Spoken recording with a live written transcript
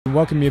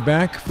Welcome you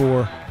back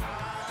for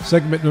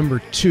segment number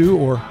 2,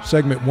 or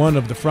segment 1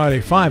 of the Friday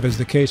Five, as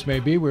the case may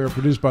be. We are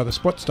produced by the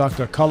sports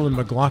doctor Colin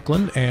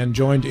McLaughlin and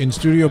joined in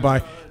studio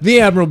by the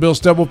Admiral Bill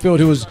Stubblefield,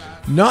 who was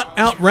not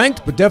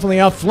outranked, but definitely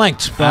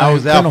outflanked. I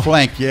was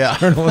outflanked, yeah.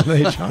 Colonel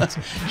Lene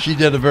Johnson. She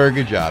did a very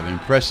good job.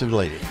 Impressive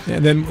lady.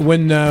 And then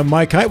when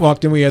Mike Height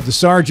walked in, we had the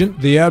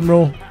sergeant, the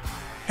admiral,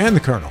 and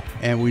the colonel.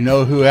 And we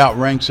know who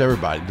outranks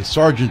everybody. The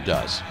sergeant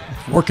does.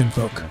 Working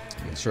folk.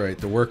 That's right,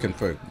 the working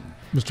folk.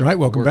 Mr. Height,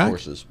 welcome back.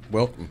 Workhorses.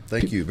 Welcome.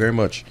 Thank you very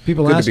much.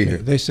 People Good ask to be me,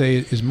 here. they say,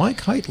 is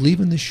Mike Height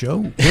leaving the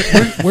show?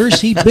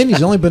 Where's he been?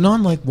 He's only been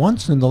on like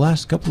once in the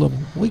last couple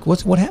of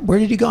weeks. What happened? Where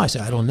did he go? I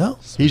said, I don't know.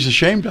 He's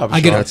ashamed of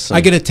I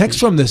himself. get a text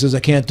from this says I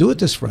can't do it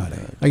this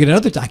Friday. I get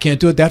another I can't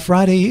do it that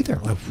Friday either.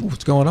 Like,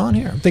 what's going on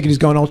here? I'm thinking he's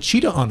going all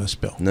cheetah on us,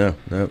 Bill. No.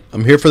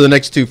 I'm here for the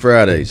next 2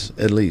 Fridays,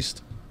 at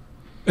least.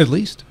 At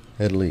least.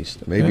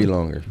 Maybe Yeah.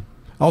 longer.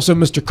 Also,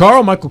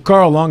 Mr. Michael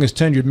Carl, longest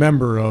tenured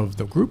member of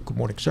the group. Good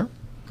morning, sir.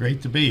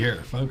 Great to be here,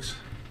 folks.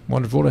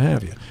 Wonderful to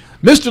have you.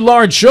 Mr.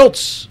 Lard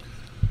Schultz.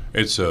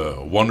 It's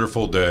a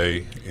wonderful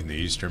day in the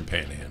Eastern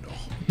Panhandle.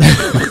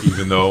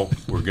 Even though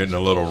we're getting a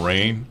little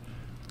rain,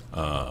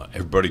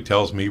 everybody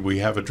tells me we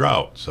have a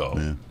drought,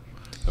 so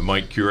it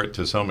might cure it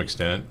to some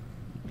extent.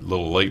 A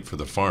little late for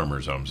the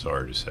farmers, I'm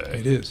sorry to say.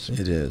 It is.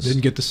 Didn't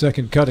get the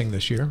second cutting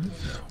this year.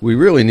 We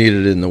really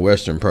needed it in the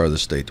western part of the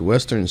state. The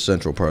western and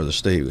central part of the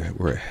state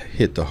were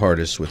hit the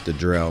hardest with the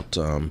drought.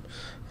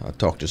 I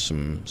talked to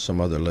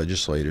some other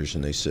legislators,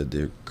 and they said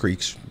the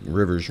creeks,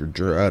 rivers were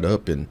dried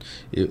up, and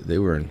they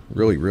were in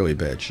really, really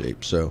bad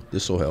shape. So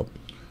this will help.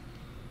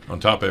 On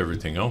top of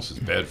everything else, it's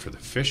bad for the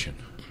fishing.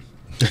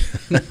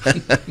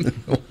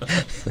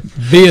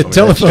 Via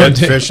telephone. Dead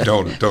fish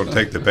don't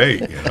take the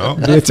bait, you know.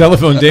 Via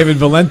telephone, David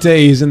Valente.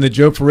 He's in the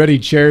Joe Ferretti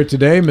chair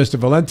today. Mr.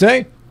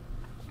 Valente.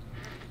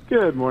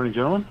 Good morning,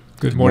 gentlemen.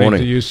 Good morning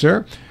to you,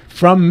 sir.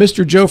 From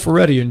Mr. Joe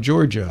Ferretti in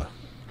Georgia.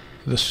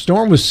 The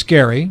storm was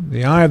scary.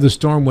 The eye of the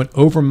storm went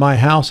over my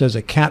house as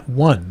a Cat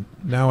 1,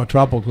 now a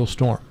tropical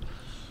storm.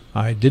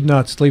 I did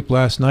not sleep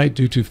last night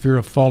due to fear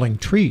of falling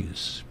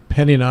trees.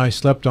 Penny and I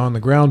slept on the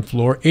ground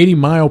floor,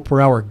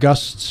 80-mile-per-hour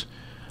gusts.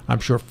 I'm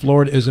sure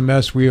Florida is a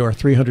mess. We are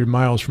 300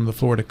 miles from the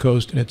Florida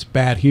coast, and it's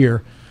bad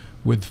here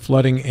with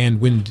flooding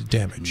and wind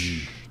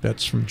damage.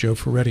 That's from Joe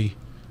Ferretti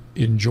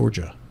in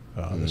Georgia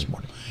this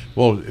morning.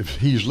 Well, if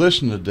he's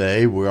listening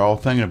today, we're all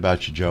thinking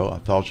about you, Joe. Our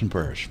thoughts and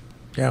prayers.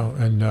 Yeah,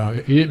 and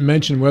he didn't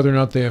mention whether or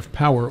not they have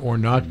power or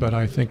not, but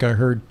I think I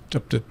heard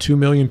up to 2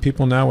 million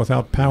people now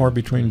without power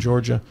between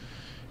Georgia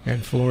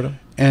and Florida.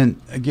 And,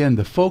 again,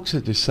 the folks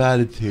that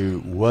decided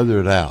to weather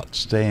it out,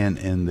 staying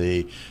in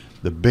the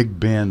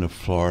Big Bend of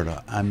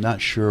Florida, I'm not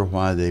sure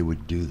why they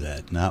would do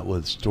that, not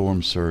with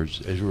storm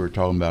surge, as we were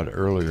talking about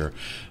earlier.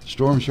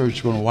 Storm surge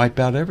is going to wipe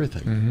out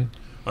everything. Mm-hmm.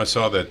 I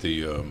saw that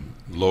the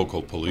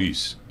local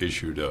police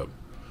issued a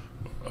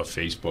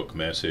Facebook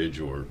message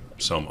or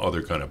some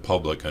other kind of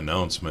public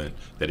announcement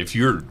that if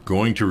you're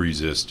going to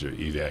resist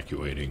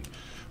evacuating,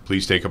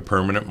 please take a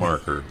permanent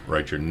marker,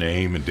 write your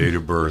name and date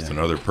of birth and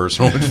other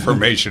personal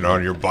information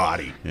on your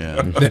body.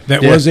 Yeah.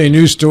 That was a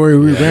news story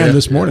we ran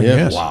this morning,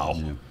 yes. Wow.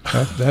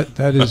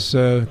 That is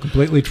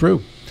completely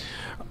true.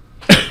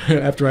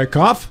 After I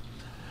cough,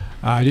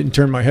 I didn't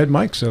turn my head,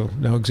 Mike, so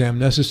no exam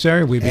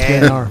necessary. We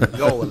begin our...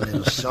 Go a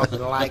little something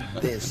like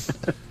this.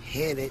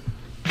 Hit it.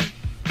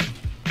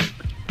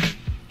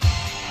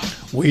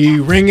 We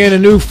ring in a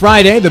new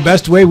Friday. The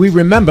best way we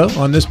remember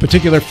on this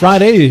particular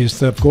Friday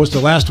is, of course, the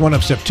last one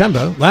of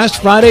September.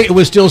 Last Friday, it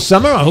was still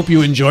summer. I hope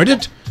you enjoyed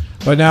it.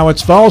 But now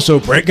it's fall,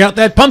 so break out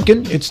that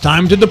pumpkin. It's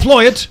time to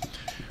deploy it.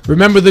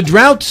 Remember the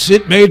drought?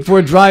 It made for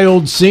a dry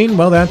old scene.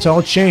 Well, that's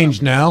all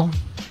changed now,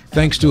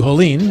 thanks to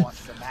Helene.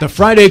 The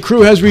Friday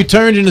crew has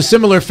returned in a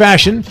similar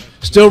fashion,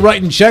 still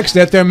writing checks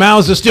that their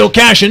mouths are still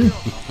cashing.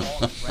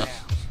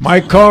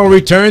 Mike Carl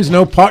returns.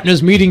 No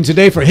partners meeting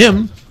today for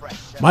him.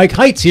 Mike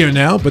Height's here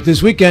now, but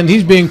this weekend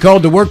he's being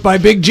called to work by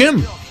Big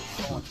Jim.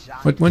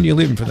 When are you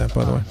leaving for that,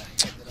 by the way?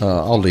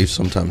 I'll leave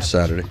sometime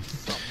Saturday.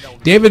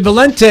 David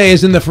Valente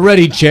is in the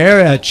Ferretti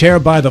chair, a chair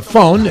by the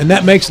phone, and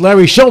that makes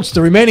Larry Schultz,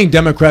 the remaining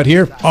Democrat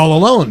here, all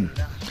alone.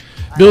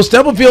 Bill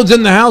Stubblefield's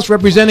in the House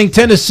representing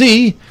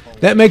Tennessee.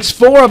 That makes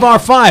 4 of our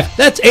 5.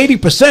 That's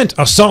 80%,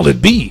 a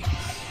solid B.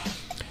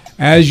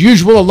 As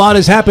usual, a lot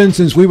has happened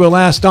since we were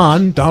last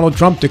on. Donald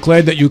Trump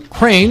declared that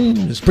Ukraine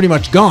is pretty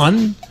much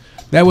gone.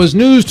 That was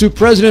news to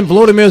President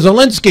Volodymyr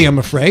Zelensky, I'm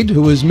afraid,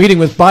 who was meeting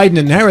with Biden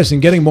and Harris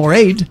and getting more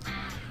aid.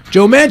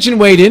 Joe Manchin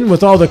weighed in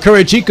with all the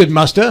courage he could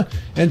muster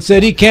and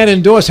said he can't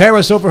endorse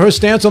Harris over her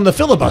stance on the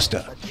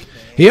filibuster.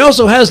 He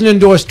also hasn't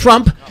endorsed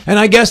Trump, and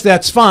I guess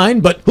that's fine,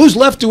 but who's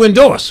left to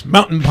endorse?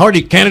 Mountain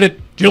Party candidate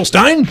Jill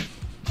Stein?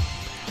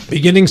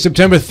 Beginning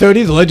September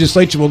 30, the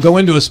legislature will go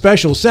into a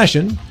special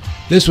session.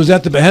 This was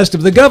at the behest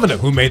of the governor,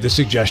 who made the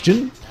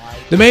suggestion.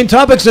 The main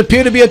topics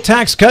appear to be a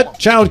tax cut,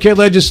 child care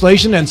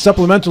legislation, and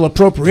supplemental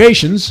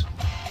appropriations.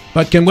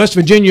 But can West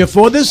Virginia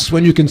afford this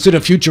when you consider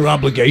future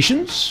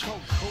obligations?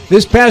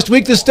 This past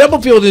week, the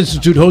Stubblefield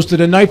Institute hosted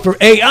a night for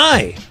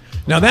AI.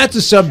 Now that's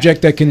a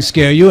subject that can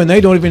scare you, and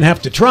they don't even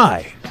have to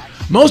try.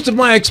 Most of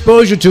my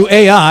exposure to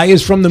AI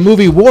is from the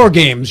movie War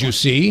Games, you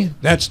see.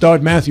 That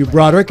starred Matthew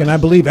Broderick and I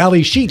believe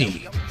Ali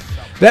Sheedy.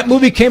 That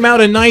movie came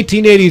out in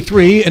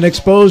 1983 and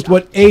exposed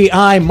what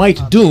AI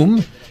might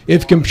doom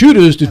if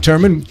computers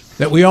determined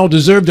that we all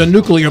deserved a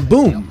nuclear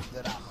boom.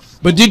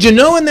 But did you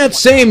know in that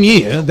same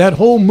year, that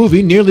whole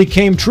movie nearly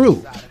came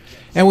true?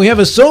 And we have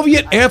a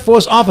Soviet Air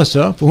Force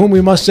officer for whom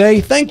we must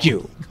say thank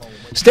you.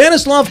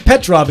 Stanislav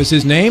Petrov is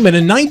his name, and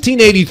in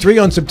 1983,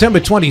 on September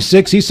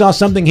 26, he saw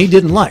something he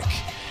didn't like.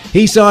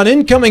 He saw an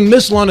incoming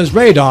missile on his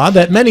radar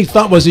that many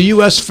thought was a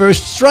U.S.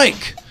 first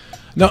strike.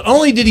 Not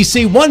only did he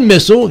see one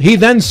missile, he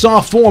then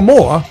saw 4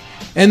 more,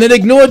 and then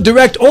ignored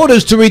direct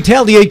orders to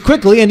retaliate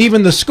quickly and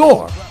even the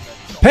score.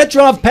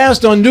 Petrov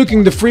passed on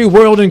nuking the free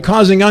world and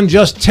causing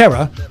unjust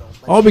terror,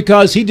 all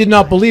because he did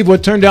not believe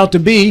what turned out to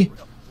be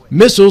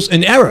missiles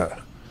in error.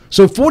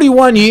 So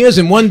 41 years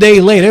and 1 day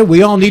later,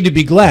 we all need to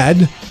be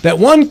glad that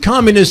one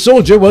communist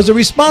soldier was a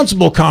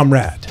responsible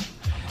comrade.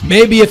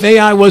 Maybe if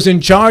AI was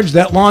in charge,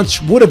 that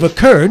launch would have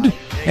occurred,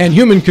 and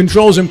human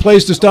controls in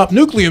place to stop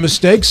nuclear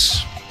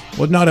mistakes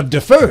would not have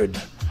deferred.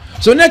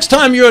 So next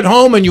time you're at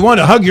home and you want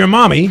to hug your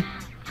mommy,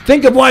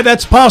 think of why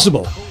that's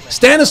possible.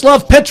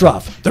 Stanislav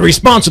Petrov, the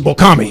responsible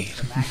commie.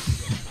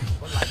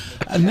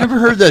 I never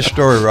heard that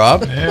story,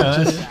 Rob.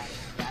 Yeah, that's,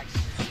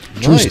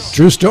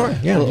 True story.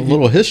 Yeah, A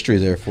little history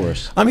there for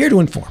us. I'm here to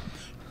inform.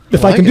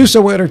 If I like can it. do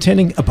so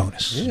entertaining, a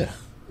bonus. Yeah.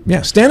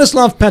 Yeah,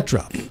 Stanislav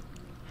Petrov.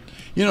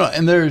 You know,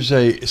 and there's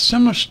a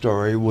similar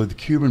story with the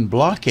Cuban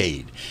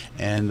blockade,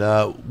 and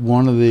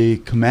one of the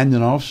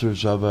commanding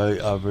officers of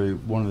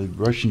one of the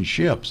Russian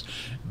ships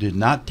did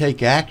not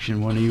take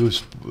action when he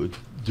was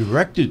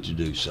directed to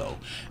do so,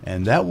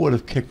 and that would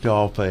have kicked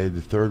off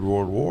the Third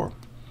World War.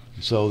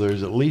 So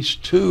there's at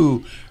least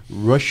 2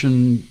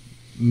 Russian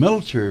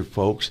military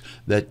folks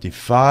that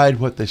defied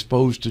what they're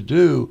supposed to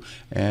do,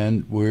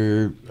 and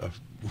we're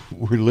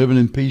living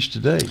in peace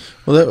today.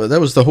 Well, that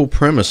was the whole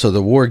premise of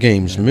the War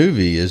Games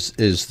movie is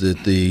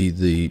that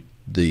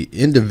the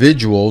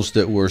individuals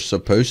that were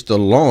supposed to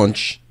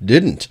launch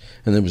didn't,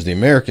 and it was the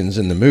Americans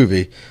in the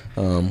movie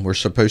were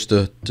supposed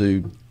to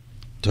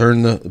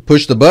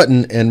push the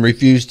button and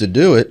refused to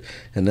do it,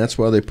 and that's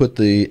why they put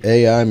the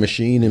AI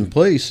machine in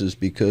place, is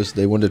because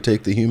they wanted to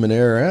take the human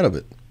error out of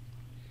it.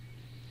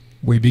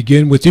 We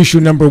begin with issue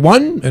number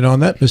 1, and on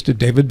that, Mr.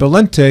 David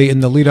Valente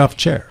in the leadoff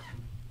chair.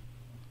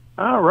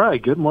 All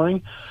right. Good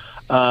morning.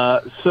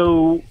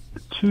 So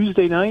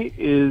Tuesday night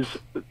is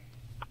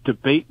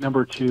debate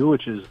number 2,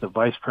 which is the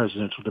vice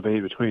presidential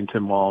debate between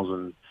Tim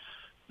Walz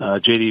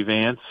and J.D.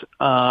 Vance.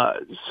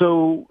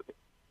 So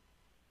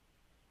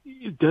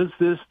does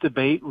this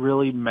debate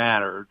really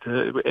matter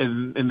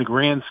in the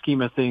grand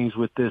scheme of things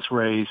with this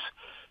race?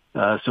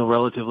 So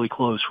relatively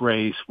close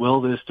race.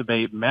 Will this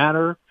debate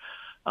matter?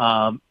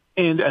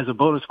 And as a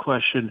bonus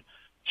question,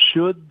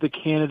 should the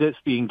candidates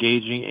be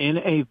engaging in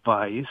a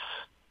vice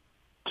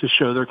to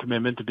show their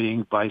commitment to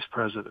being vice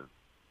president?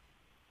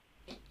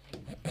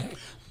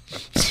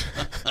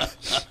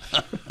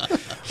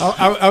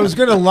 I was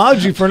going to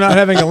laud you for not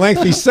having a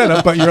lengthy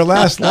setup, but your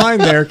last line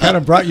there kind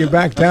of brought you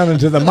back down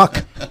into the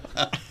muck.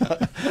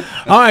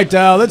 All right,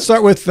 let's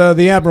start with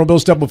the Admiral Bill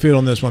Stubblefield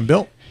on this one.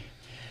 Bill?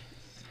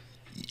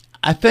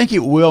 I think it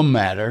will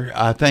matter.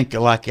 I think,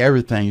 like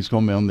everything, it's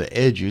going to be on the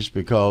edges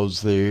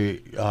because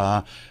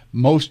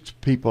most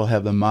people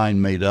have their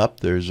mind made up.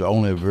 There's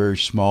only a very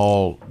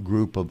small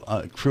group of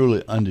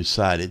truly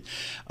undecided.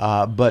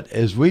 But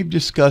as we've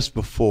discussed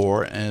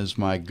before, and as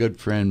my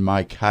good friend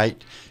Mike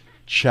Height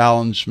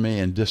challenged me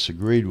and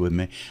disagreed with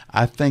me,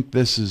 I think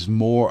this is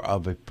more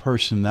of a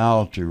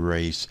personality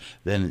race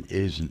than it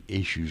is an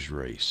issues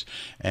race.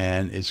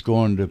 And it's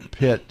going to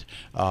pit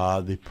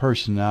the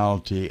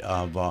personality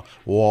of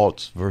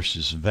Walz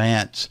versus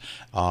Vance.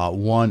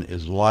 One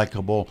is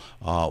likable,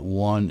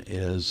 one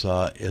is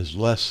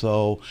less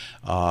so.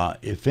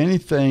 If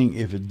anything,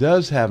 if it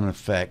does have an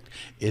effect,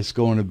 it's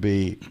going to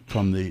be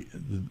from the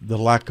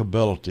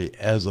likability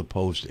as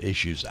opposed to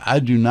issues. I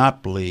do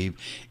not believe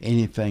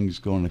anything's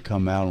going to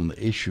come out on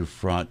the issue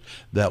front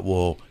that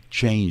will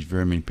change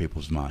very many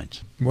people's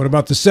minds. What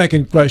about the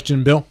second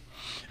question, Bill?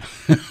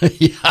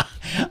 Yeah,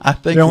 I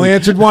think You only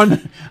answered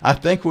one? I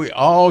think we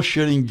all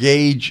should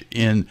engage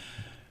in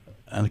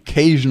an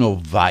occasional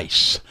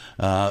vice.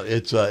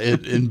 It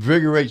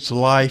invigorates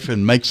life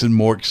and makes it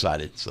more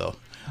excited. So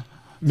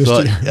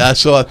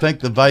I think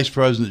the vice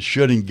president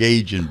should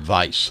engage in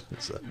vice.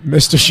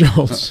 Mr.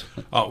 Schultz.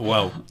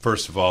 Well,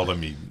 first of all, let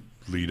me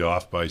lead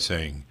off by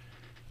saying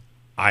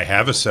I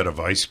have a set of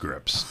vice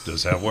grips.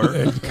 Does that work?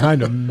 It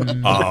kind of.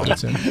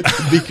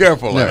 Be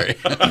careful, Larry.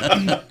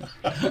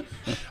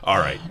 All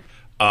right.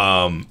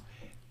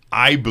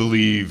 I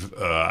believe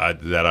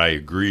that I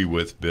agree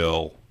with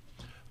Bill.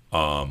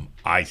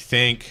 I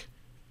think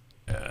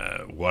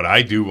what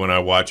I do when I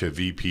watch a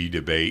VP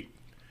debate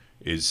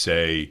is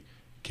say,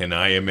 can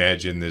I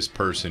imagine this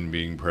person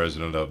being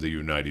president of the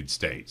United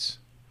States?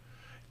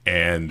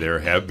 And there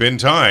have been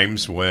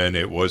times when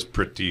it was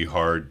pretty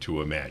hard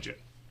to imagine.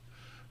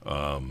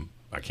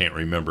 I can't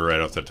remember right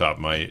off the top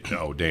of my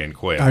Dan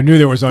Quayle. I knew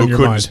there was on who your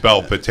couldn't mind.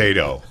 spell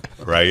potato,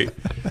 right?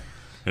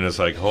 And it's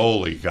like,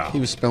 holy cow. He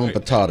was spelling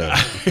potato.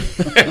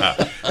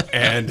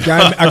 And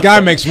A guy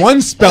makes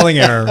one spelling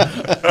error.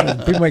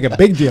 People make a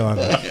big deal out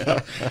of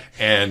it.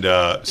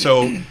 and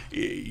so,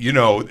 you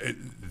know,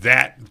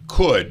 that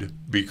could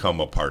become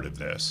a part of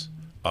this.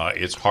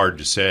 It's hard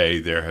to say.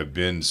 There have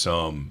been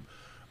some.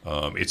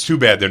 It's too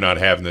bad they're not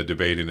having the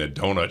debate in a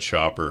donut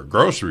shop or a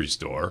grocery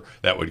store.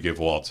 That would give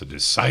Waltz a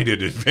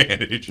decided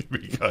advantage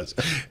because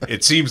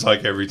it seems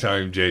like every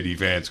time J.D.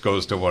 Vance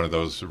goes to one of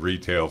those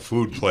retail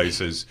food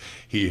places,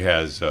 he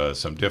has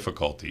some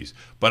difficulties.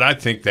 But I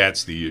think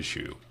that's the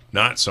issue.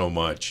 Not so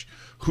much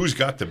who's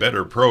got the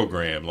better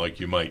program like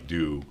you might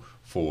do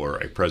for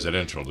a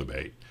presidential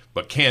debate,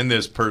 but can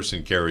this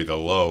person carry the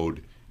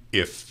load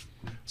if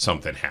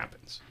something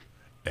happens?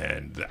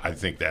 And I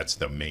think that's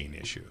the main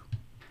issue.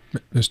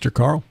 Mr.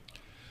 Carl?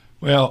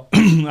 Well,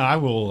 I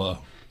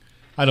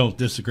don't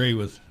disagree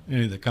with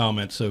any of the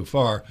comments so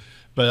far,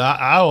 but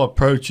I'll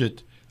approach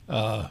it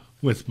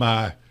with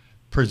my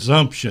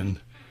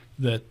presumption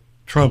that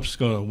Trump's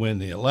going to win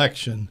the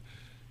election,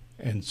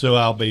 and so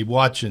I'll be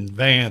watching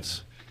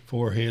Vance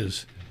for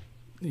his,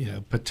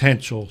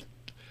 potential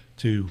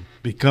to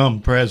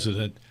become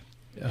president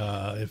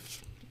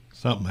if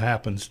something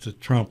happens to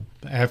Trump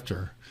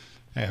after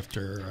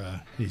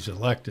he's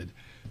elected.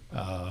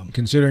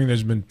 Considering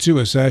there's been 2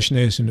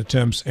 assassination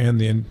attempts and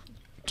the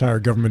entire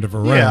government of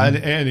Iran.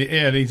 Yeah,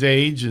 and his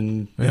age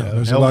and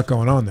there's health. a lot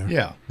going on there.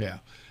 Yeah.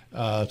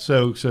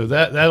 So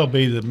that'll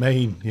be the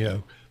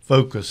main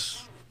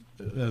focus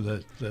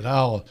that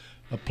I'll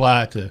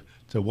apply to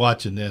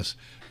watching this.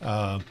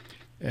 But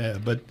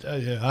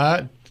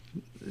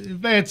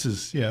Vance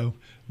has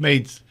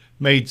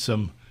made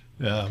some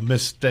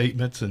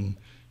misstatements and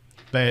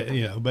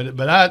bad,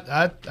 but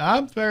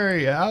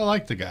I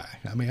like the guy.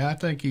 I mean, I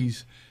think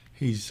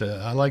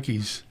I like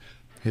his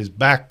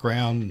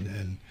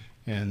background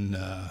and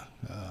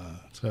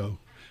so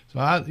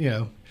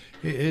I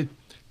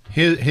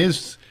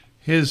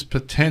his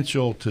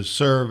potential to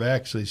serve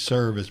as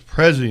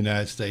president of the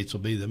United States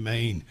will be the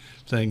main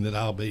thing that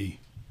I'll be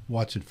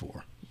watching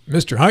for.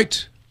 Mr.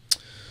 Height?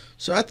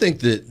 So I think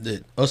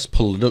that us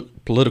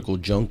political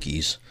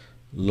junkies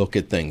look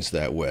at things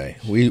that way.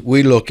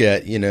 We look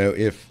at,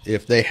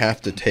 if they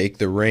have to take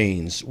the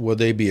reins, will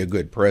they be a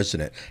good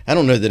president? I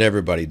don't know that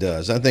everybody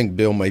does. I think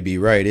Bill may be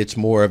right. It's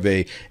more of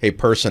a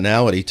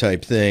personality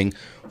type thing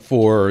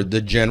for the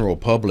general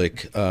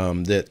public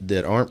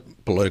that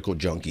aren't political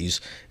junkies,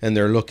 and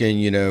they're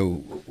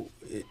looking,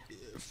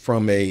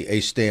 from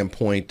a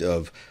standpoint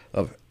of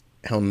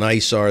how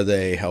nice are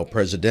they, how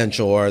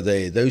presidential are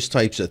they, those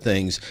types of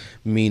things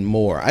mean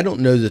more. I don't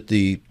know that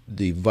the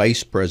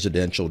vice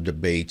presidential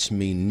debates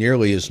mean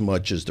nearly as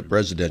much as the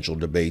presidential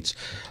debates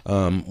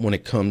when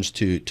it comes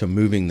to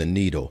moving the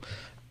needle.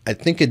 I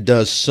think it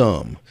does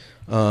some.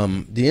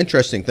 The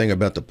interesting thing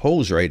about the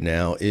polls right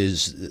now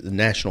is the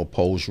national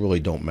polls really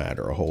don't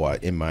matter a whole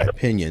lot, in my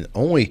opinion.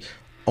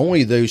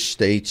 Only those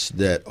states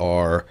that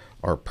are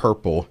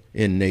purple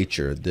in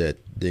nature that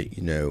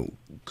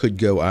could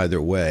go either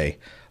way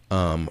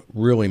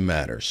really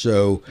matter.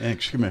 So,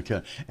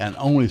 and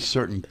only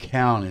certain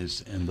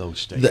counties in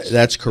those states.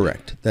 That's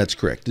correct. That's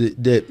correct.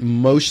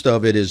 Most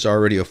of it is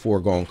already a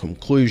foregone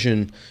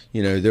conclusion.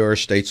 There are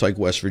states like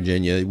West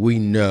Virginia we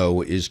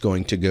know is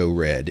going to go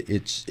red.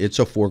 It's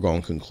a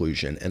foregone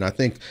conclusion, and I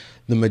think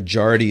the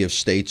majority of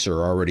states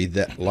are already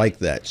like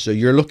that. So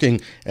you're looking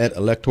at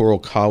electoral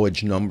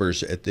college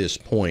numbers at this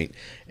point,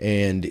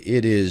 and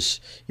it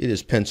is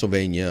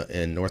Pennsylvania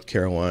and North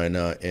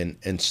Carolina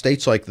and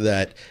states like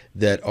that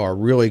are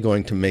really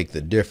going to make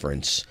the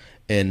difference.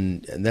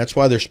 And that's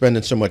why they're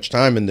spending so much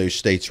time in those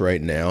states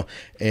right now.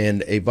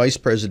 And a vice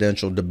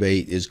presidential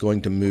debate is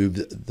going to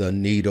move the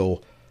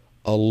needle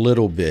a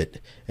little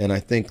bit. And I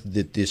think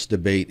that this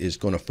debate is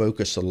going to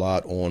focus a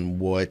lot on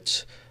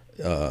what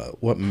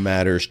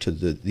matters to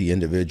the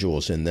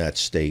individuals in that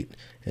state.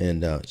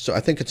 And so I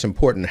think it's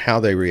important how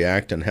they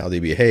react and how they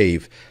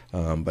behave,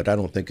 but I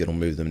don't think it'll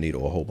move the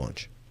needle a whole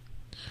bunch.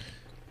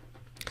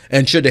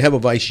 And should they have a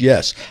vice?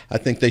 Yes. I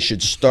think they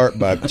should start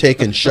by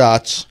taking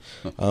shots.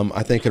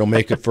 I think it'll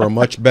make it for a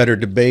much better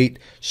debate.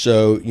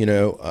 So,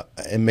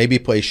 and maybe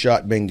play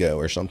shot bingo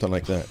or something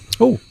like that.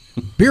 Oh,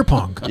 beer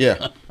pong.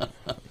 Yeah.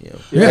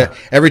 Yeah.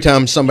 Every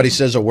time somebody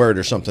says a word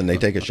or something, they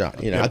take a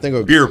shot. I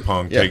think beer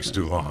pong takes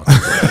too long.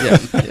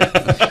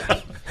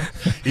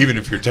 Even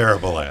if you're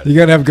terrible at it. You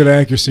got to have good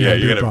accuracy. Yeah, on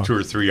you beer got to pong. have 2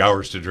 or 3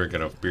 hours to drink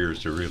enough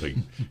beers to really,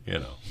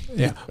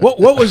 Yeah. What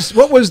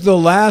was the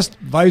last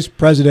vice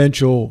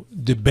presidential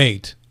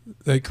debate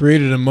that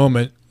created a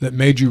moment that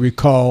made you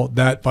recall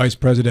that vice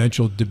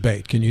presidential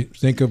debate? Can you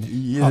think of?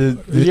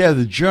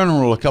 The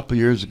general a couple of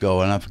years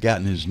ago, and I've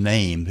forgotten his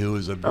name. Who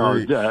was a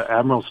very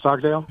Admiral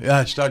Stockdale.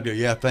 Yeah, Stockdale.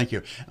 Yeah, thank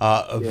you.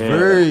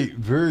 Very,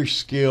 very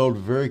skilled,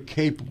 very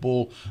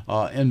capable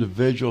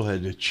individual.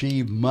 Had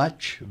achieved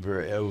much.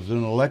 It was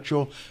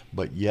intellectual,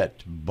 but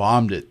yet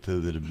bombed it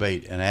through the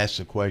debate and asked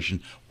the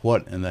question,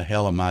 "What in the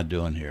hell am I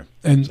doing here?"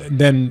 And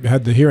then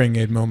had the hearing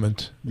aid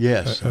moment.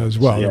 Yes, as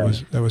well. Yeah.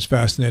 That was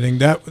fascinating.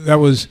 That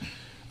was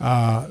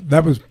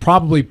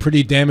probably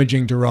pretty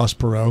damaging to Ross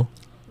Perot.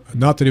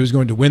 Not that he was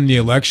going to win the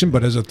election,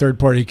 but as a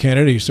third-party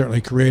candidate, he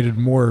certainly created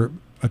more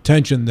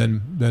attention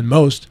than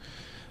most.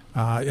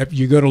 If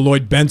you go to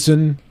Lloyd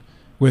Benson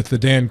with the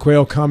Dan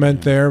Quayle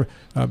comment there,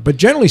 but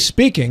generally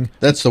speaking,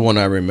 that's the one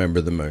I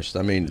remember the most.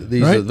 I mean,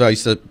 these Right? are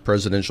vice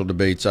presidential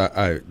debates.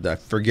 I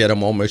forget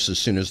them almost as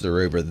soon as they're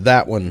over.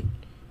 That one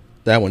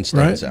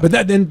stands out.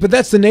 But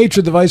that's the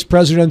nature of the vice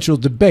presidential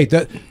debate.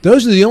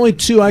 Those are the only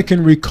two I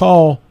can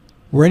recall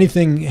where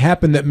anything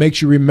happened that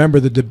makes you remember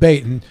the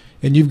debate, and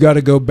you've got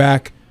to go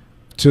back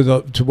to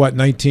what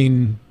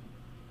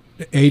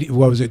 1980.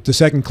 What was it? The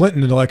second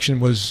Clinton election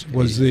was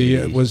the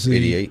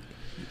 88.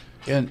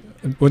 And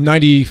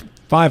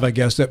 95, I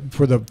guess, that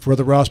for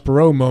the Ross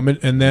Perot moment,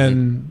 and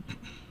then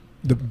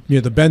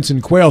the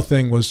Benson Quayle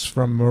thing was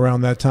from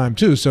around that time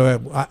too.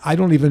 So I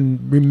don't even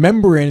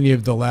remember any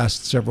of the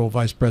last several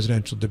vice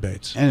presidential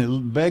debates.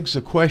 it begs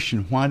the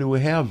question: why do we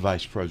have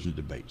vice president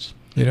debates?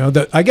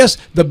 I guess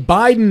the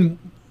Biden,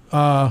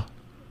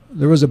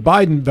 there was a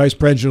Biden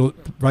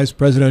vice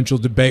presidential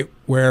debate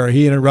where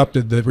he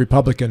interrupted the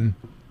Republican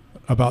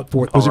about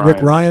was it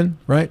Rick Ryan,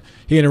 right?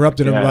 He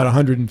interrupted him about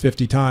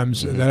 150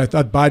 times. And I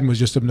thought Biden was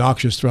just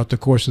obnoxious throughout the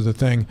course of the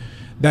thing.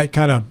 That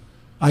kind of,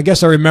 I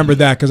guess I remember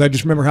that because I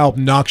just remember how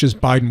obnoxious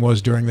Biden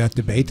was during that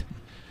debate.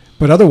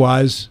 But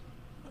otherwise,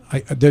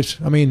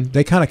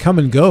 they kind of come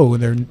and go,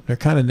 and they're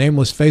kind of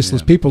nameless,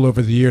 faceless people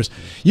over the years.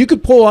 You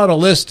could pull out a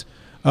list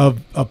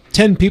of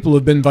 10 people who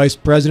have been vice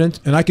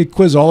president, and I could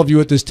quiz all of you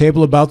at this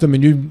table about them,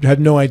 and you had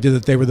no idea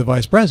that they were the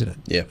vice president.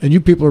 Yeah. And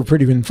you people are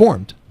pretty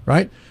informed,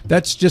 right?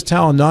 That's just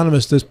how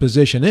anonymous this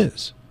position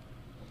is.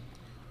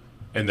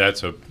 And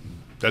that's a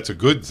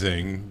good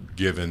thing,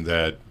 given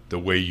that the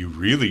way you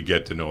really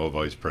get to know a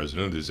vice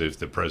president is if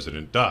the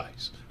president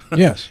dies.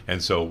 Yes.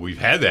 And so we've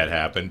had that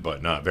happen,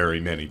 but not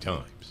very many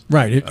times.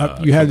 Right. You had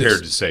compared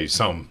this, to, say,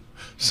 some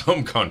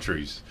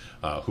countries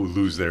who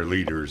lose their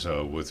leaders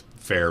with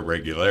fair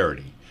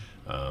regularity.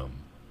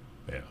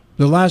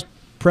 the last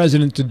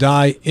president to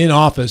die in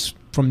office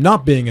from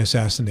not being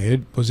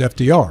assassinated was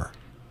FDR.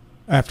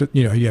 After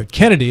you had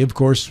Kennedy, of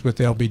course, with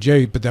the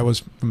LBJ, but that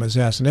was from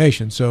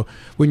assassination. So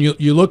when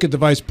you look at the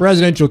vice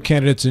presidential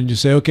candidates and you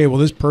say, okay, well,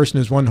 this person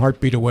is one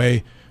heartbeat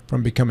away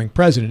from becoming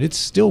president, it's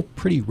still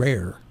pretty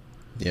rare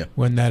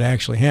when that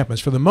actually happens.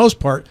 For the most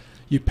part,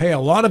 you pay a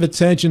lot of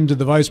attention to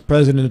the vice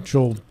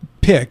presidential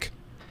pick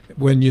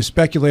when you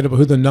speculate about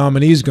who the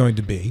nominee is going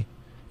to be,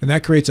 and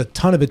that creates a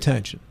ton of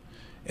attention.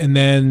 And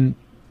then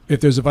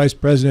if there's a vice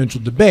presidential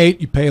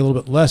debate, you pay a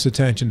little bit less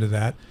attention to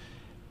that.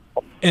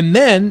 And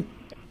then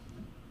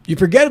you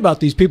forget about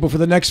these people for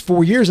the next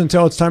 4 years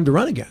until it's time to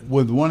run again.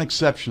 With one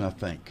exception, I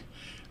think.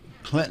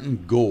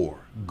 Clinton Gore.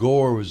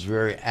 Gore was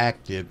very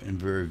active and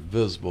very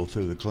visible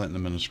through the Clinton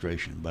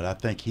administration, but I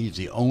think he's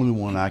the only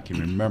one I can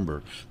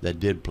remember that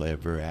did play a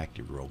very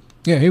active role.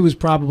 Yeah, he was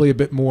probably a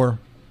bit more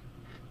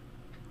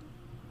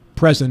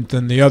present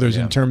than the others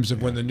in terms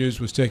of when the news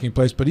was taking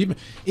place. But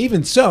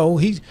even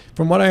so,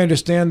 from what I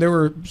understand, there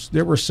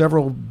were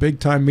several big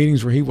time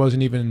meetings where he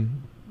wasn't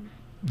even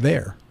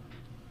there.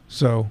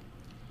 So,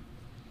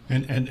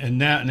 and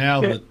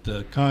now that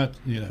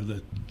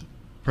the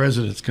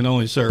presidents can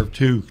only serve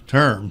 2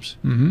 terms,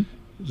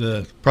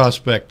 the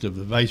prospect of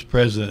the vice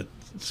president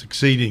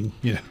succeeding,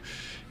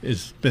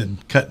 has been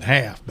cut in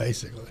half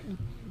basically.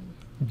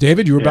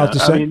 David, you were about to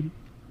say.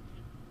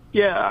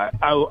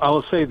 I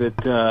will say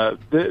that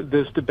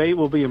this debate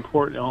will be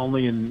important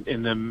only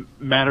in the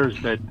matters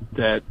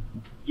that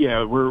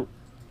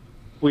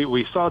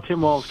we saw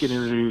Tim Walz get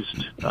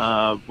introduced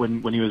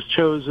when he was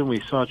chosen. We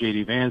saw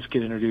J.D. Vance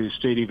get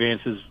introduced. J.D.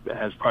 Vance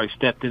has probably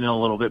stepped in a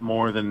little bit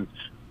more than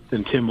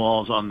Tim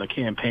Walz on the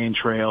campaign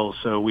trail,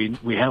 so we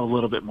have a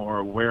little bit more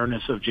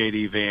awareness of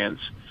J.D. Vance.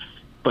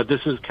 But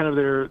this is kind of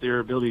their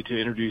ability to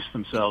introduce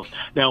themselves.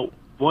 Now,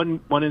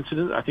 One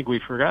incident I think we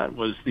forgot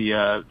was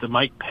the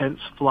Mike Pence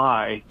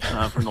fly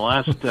from the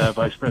last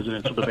vice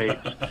presidential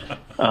debates,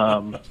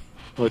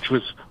 which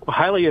was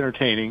highly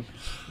entertaining.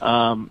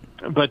 I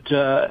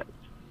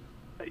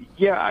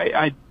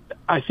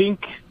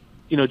think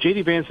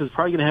J.D. Vance is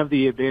probably going to have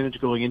the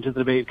advantage going into the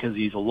debate because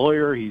he's a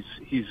lawyer. He's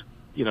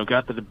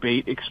got the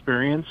debate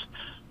experience.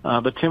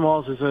 But Tim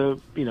Walz is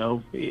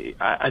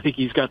I think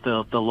he's got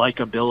the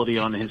likability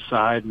on his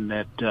side, and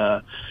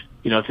that.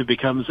 If it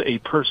becomes a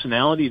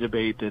personality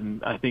debate,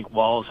 then I think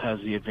Walz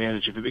has the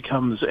advantage. If it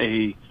becomes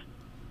a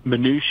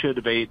minutia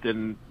debate,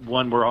 then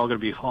one we're all going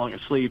to be falling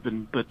asleep.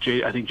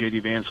 I think J.D.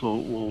 Vance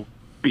will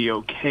be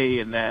okay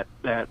in that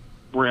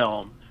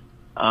realm.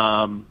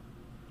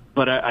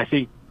 But I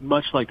think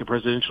much like the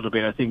presidential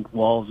debate, I think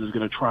Walz is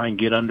going to try and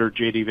get under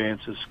J.D.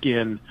 Vance's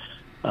skin,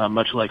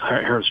 much like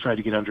Harris tried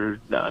to get under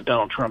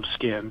Donald Trump's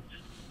skin.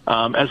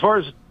 As far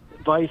as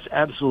Vice,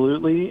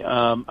 absolutely.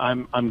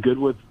 I'm good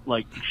with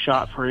like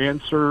shot for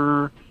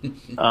answer,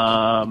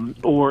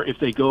 or if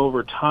they go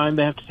over time,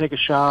 they have to take a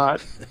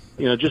shot.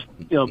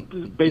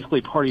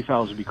 Basically party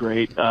fouls would be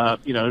great.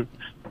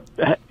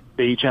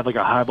 They each have like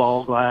a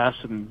highball glass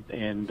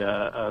and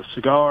a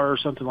cigar or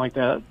something like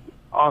that.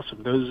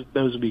 Awesome.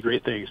 Those would be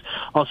great things.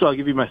 Also, I'll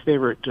give you my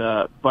favorite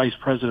vice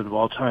president of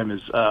all time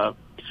is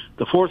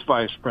the fourth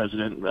vice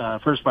president,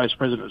 first vice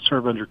president to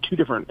serve under two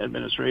different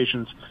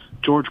administrations,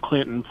 George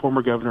Clinton,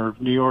 former governor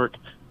of New York.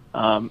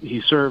 He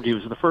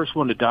was the first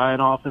one to die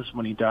in office.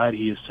 When he died,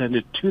 he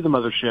ascended to the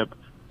mothership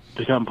to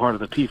become part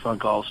of the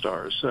P-Funk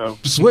All-Stars. So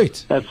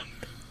sweet. That's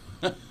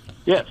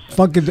yes.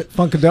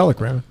 Funkadelic,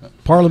 right?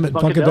 Parliament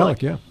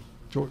Funkadelic, yeah.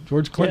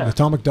 George Clinton, Yeah.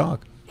 Atomic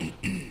Dog.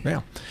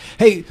 Yeah.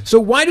 Hey, so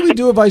why do we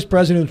do a vice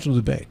presidential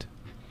debate?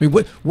 I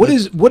mean, what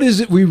is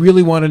it we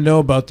really want to know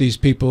about these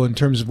people in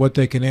terms of what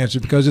they can answer?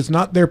 Because it's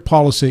not their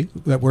policy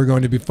that we're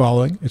going to be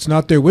following. It's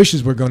not their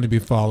wishes we're going to be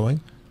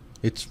following.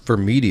 It's for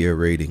media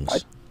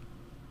ratings.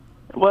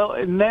 Well,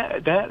 and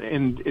there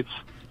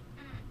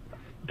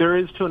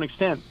is to an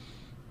extent.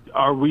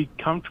 Are we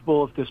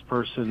comfortable if this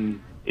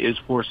person is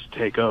forced to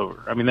take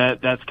over? I mean,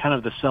 that's kind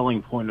of the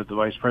selling point of the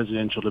vice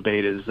presidential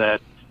debate, is that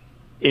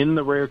in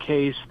the rare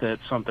case that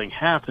something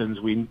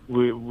happens, we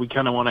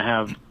kind of want to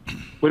have,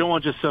 we don't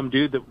want just some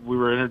dude that we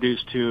were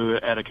introduced to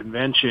at a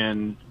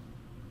convention,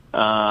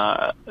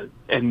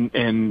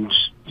 and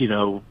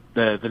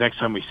the next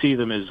time we see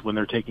them is when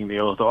they're taking the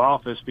oath of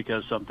office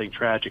because something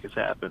tragic has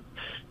happened.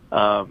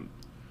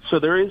 So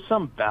there is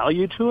some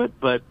value to it,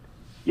 but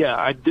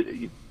yeah,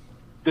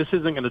 this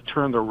isn't going to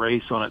turn the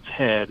race on its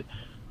head.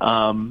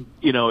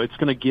 It's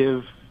going to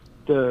give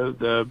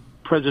the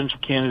presidential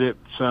candidate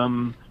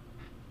some.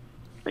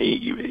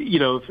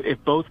 If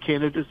both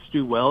candidates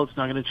do well, it's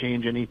not going to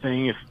change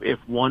anything. If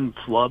one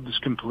flubs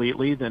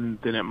completely, then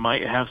it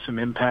might have some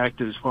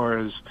impact as far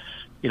as,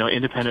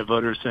 independent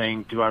voters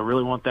saying, do I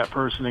really want that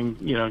person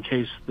in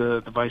case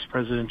the vice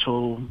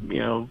presidential,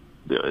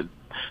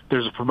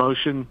 there's a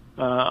promotion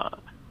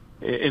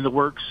in the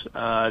works.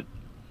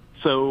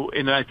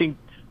 And I think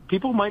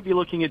people might be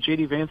looking at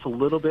J.D. Vance a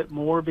little bit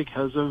more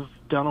because of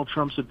Donald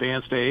Trump's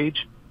advanced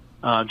age,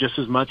 just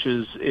as much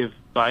as if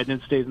Biden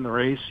had stayed in the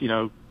race,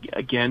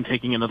 again,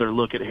 taking another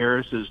look at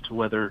Harris as to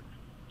whether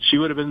she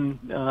would have been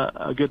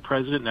a good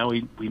president. Now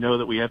we know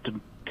that we have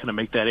to kind of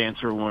make that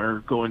answer when we're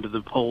going to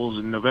the polls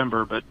in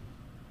November. But,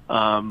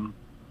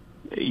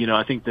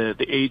 I think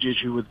the age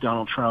issue with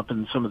Donald Trump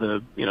and some of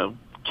the,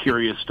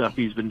 curious stuff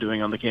he's been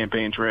doing on the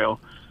campaign trail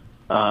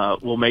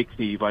will make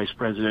the vice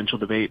presidential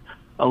debate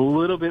a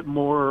little bit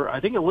more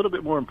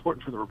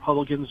important for the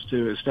Republicans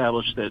to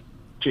establish that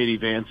J.D.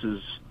 Vance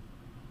is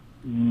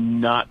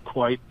not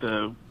quite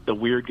the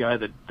weird guy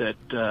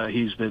that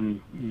he's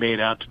been made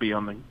out to be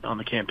on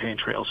the campaign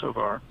trail so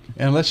far.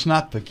 And let's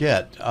not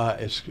forget,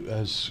 as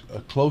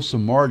close a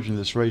margin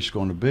this race is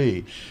going to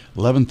be,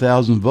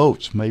 11,000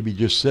 votes maybe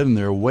just sitting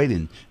there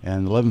waiting,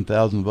 and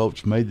 11,000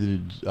 votes made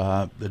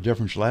the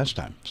difference last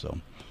time. So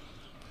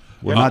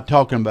we're not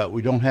talking about,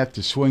 we don't have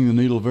to swing the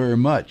needle very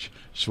much.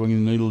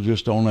 Swinging the needle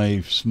just on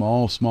a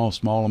small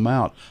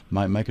amount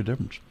might make a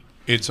difference.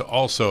 It's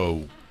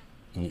also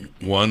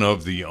one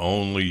of the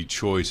only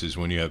choices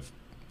when you have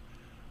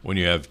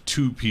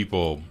two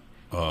people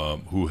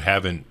who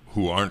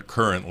aren't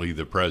currently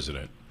the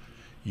president.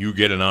 You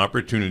get an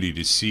opportunity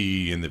to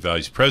see in the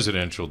vice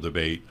presidential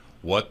debate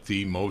what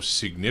the most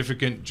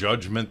significant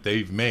judgment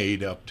they've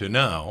made up to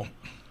now,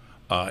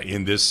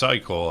 in this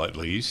cycle at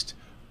least.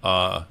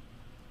 How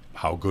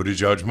good a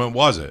judgment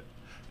was it?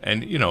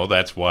 And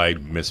that's why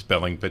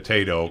misspelling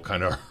potato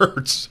kind of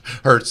hurts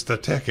the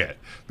ticket,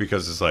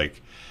 because it's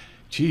like,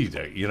 gee,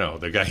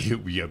 the guy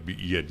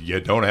you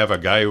don't have a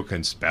guy who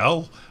can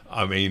spell.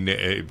 I mean,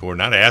 we're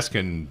not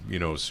asking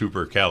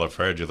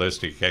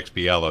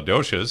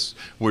supercalifragilisticexpialidocious.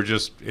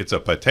 It's a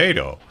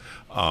potato.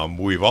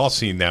 We've all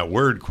seen that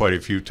word quite a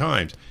few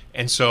times,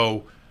 and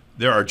so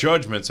there are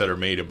judgments that are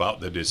made about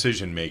the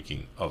decision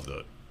making of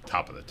the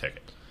top of the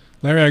ticket.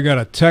 Larry, I got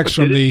a text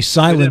from the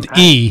Silent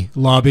E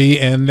lobby,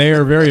 and they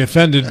are very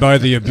offended by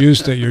the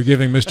abuse that you're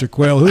giving Mr.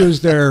 Quayle, who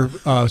is their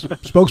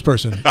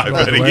spokesperson. I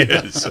bet he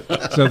is.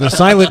 So the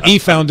Silent E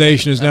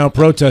Foundation is now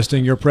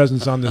protesting your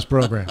presence on this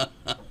program.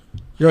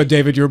 Go ahead,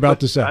 David. You're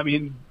about to say. I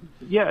mean,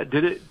 yeah.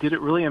 Did it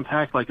really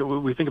impact? Like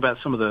we think about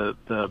some of the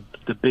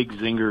big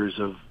zingers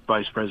of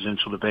vice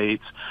presidential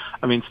debates.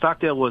 I mean,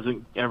 Stockdale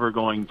wasn't ever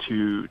going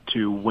to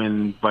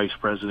win vice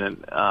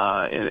president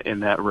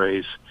in that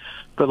race,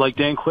 but like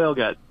Dan Quayle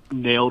got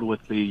nailed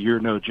with the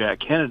 "You're no Jack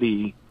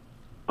Kennedy"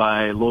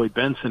 by Lloyd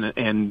Benson,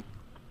 and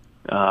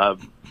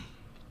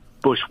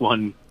Bush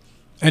won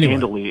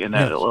handily in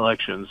that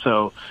election.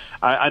 So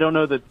I don't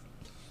know that.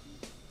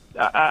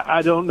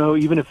 I don't know,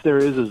 even if there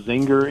is a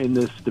zinger in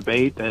this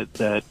debate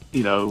that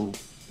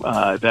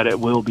that it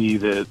will be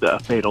the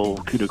fatal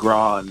coup de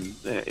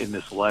grace in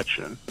this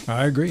election.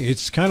 I agree.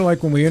 It's kind of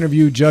like when we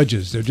interview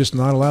judges; they're just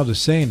not allowed to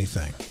say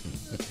anything.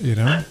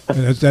 And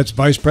that's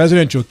vice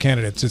presidential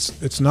candidates.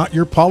 It's not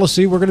your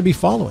policy we're going to be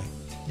following,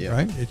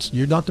 right?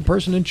 You're not the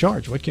person in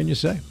charge. What can you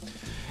say?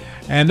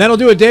 And that'll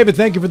do it, David.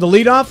 Thank you for the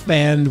leadoff,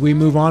 and we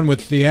move on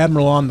with the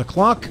Admiral on the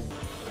clock.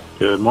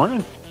 Good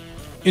morning.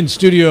 In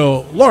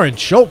studio, Lawrence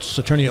Schultz,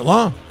 attorney at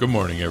law. Good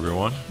morning,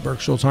 everyone.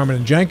 Burke, Schultz, Harmon,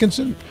 and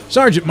Jenkinson.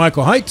 Sergeant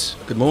Michael Heitz.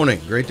 Good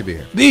morning. Great to be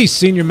here. The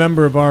senior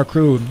member of our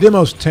crew, the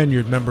most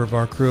tenured member of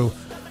our crew,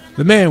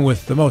 the man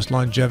with the most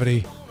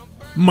longevity,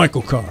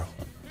 Michael Carl.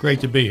 Great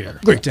to be here.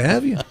 Great to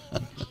have you.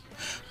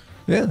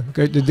 Yeah.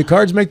 Great. Did the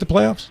Cards make the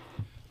playoffs?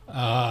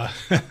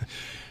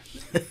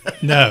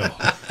 No.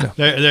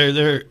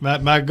 They're,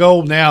 my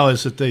goal now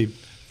is that they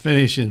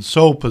finish in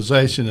sole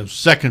possession of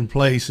second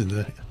place in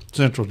the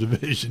Central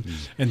Division,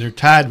 and they're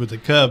tied with the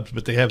Cubs,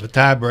 but they have a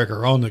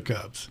tiebreaker on the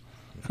Cubs.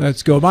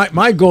 Let's go.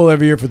 My goal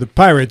every year for the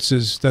Pirates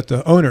is that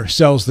the owner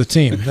sells the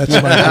team. That's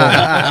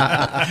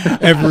my goal.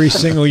 Every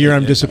single year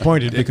I'm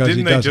disappointed because Didn't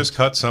he they doesn't. just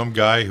cut some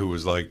guy who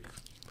was like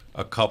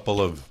a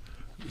couple of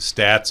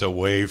stats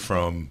away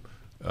from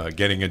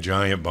getting a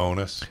giant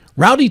bonus?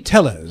 Rowdy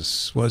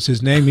Tellez was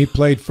his name. He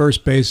played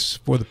first base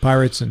for the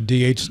Pirates and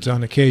DH'd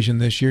on occasion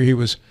this year. He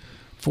was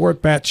 4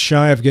 at-bats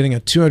shy of getting a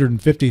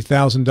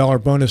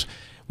 $250,000 bonus,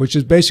 which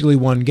is basically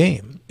one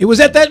game. It was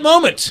at that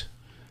moment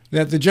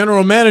that the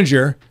general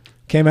manager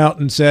came out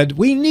and said,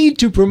 we need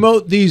to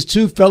promote these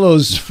two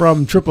fellows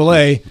from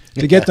AAA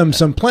to get them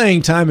some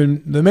playing time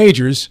in the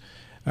majors.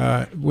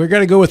 We're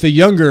going to go with a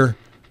younger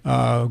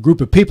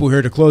group of people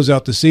here to close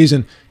out the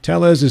season.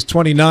 Tellez is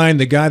 29.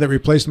 The guy that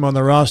replaced him on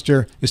the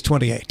roster is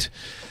 28.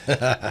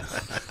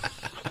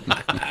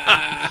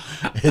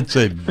 It's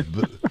a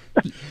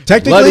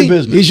Technically,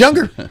 business. he's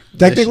younger.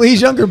 Technically,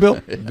 he's younger, Bill.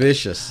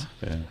 Vicious.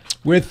 Yeah.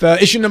 With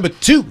issue number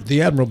 2,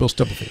 the Admiral Bill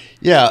Stubblefield.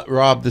 Yeah,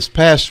 Rob, this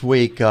past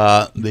week,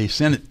 the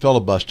Senate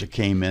filibuster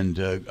came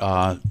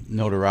into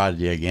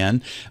notoriety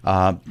again.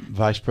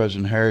 Vice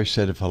President Harris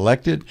said if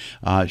elected,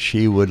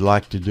 she would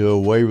like to do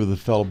away with the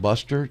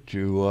filibuster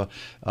to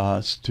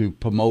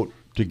promote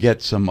to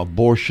get some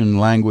abortion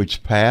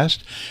language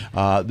passed.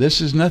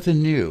 This is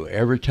nothing new.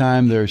 Every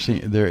time there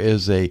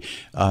is a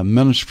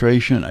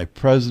administration, a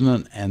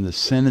president, and the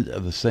Senate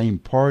of the same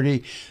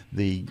party,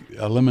 the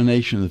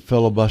elimination of the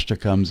filibuster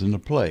comes into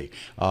play.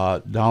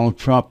 Donald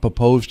Trump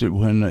proposed it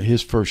when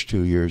his first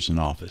 2 years in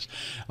office.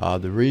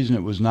 The reason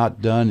it was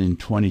not done in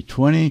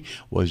 2020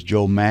 was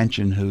Joe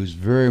Manchin, who's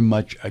very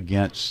much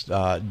against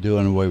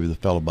doing away with the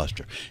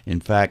filibuster.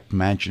 In fact,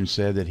 Manchin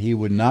said that he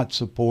would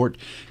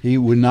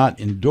not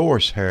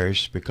endorse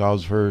Harris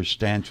because of her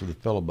stance with the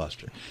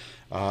filibuster.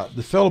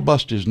 The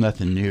filibuster is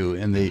nothing new.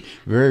 In the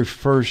very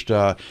first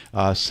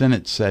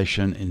Senate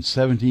session in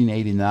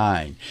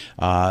 1789,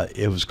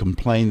 it was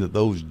complained that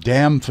those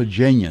damn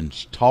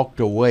Virginians talked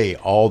away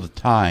all the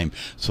time,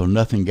 so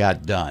nothing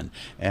got done.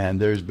 And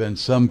there's been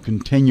some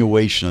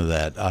continuation of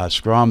that.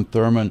 Strom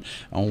Thurmond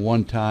on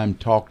one time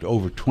talked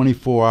over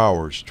 24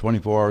 hours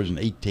and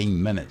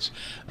 18 minutes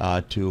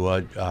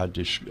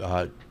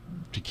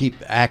to keep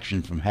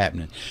action from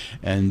happening.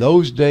 And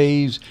those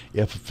days,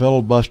 if a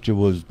filibuster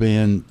was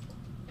being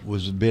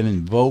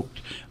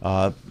invoked,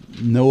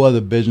 no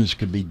other business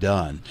could be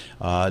done.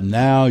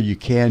 Now you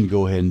can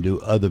go ahead and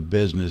do other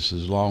business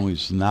as long as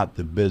it's not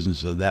the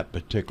business of that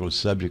particular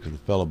subject of the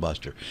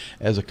filibuster.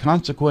 As a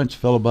consequence,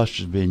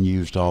 filibuster is being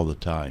used all the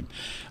time.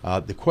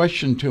 The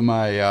question to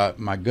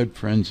my good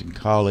friends and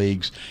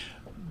colleagues,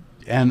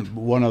 and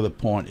one other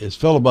point is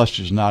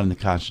filibuster is not in the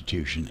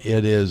Constitution.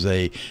 It is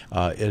a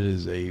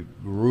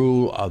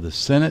rule of the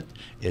Senate.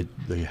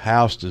 The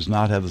House does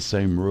not have the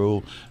same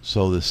rule,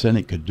 so the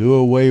Senate could do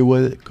away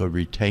with it, could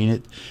retain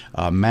it.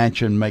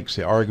 Manchin makes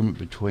the argument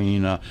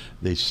between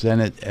the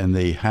Senate and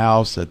the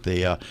House that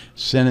the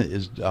Senate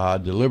is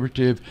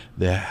deliberative,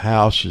 the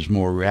House is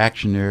more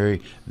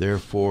reactionary.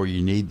 Therefore,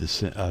 you need the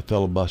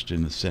filibuster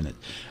in the Senate.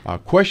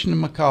 Question to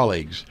my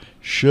colleagues: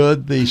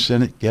 should the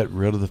Senate get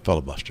rid of the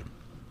filibuster?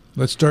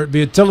 Let's start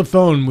via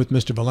telephone with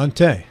Mr.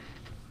 Valente.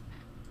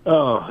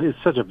 Oh,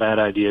 it's such a bad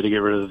idea to get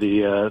rid of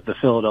the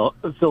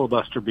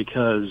filibuster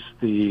because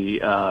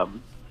it's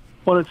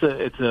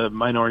a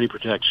minority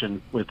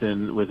protection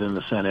within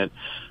the Senate.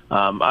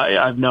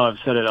 I've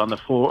said it on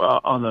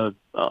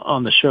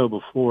the show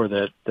before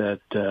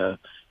that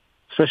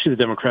especially the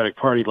Democratic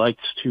Party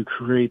likes to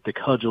create the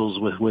cudgels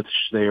with which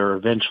they are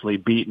eventually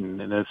beaten,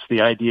 and it's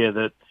the idea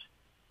that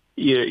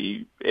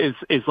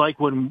it's like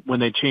when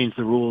they changed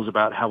the rules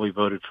about how we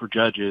voted for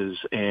judges,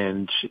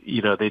 and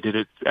they did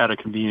it out of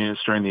convenience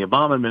during the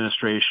Obama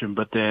administration.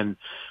 But then,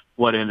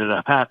 what ended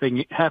up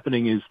happening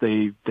is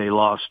they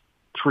lost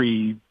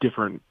 3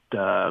 different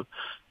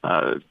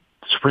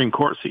Supreme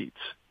Court seats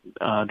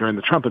during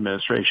the Trump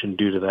administration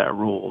due to that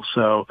rule.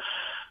 So,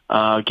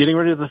 getting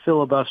rid of the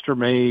filibuster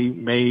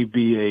may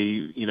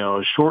be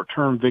a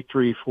short-term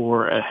victory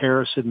for a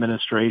Harris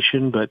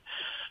administration, but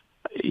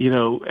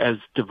as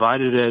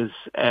divided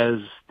as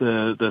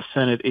the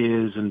Senate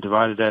is, and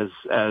divided as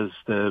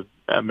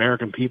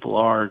American people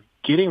are,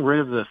 getting rid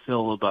of the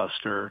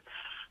filibuster,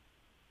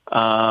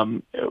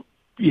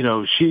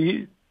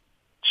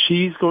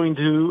 she's going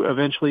to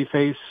eventually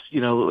face,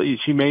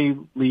 she may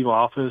leave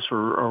office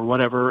or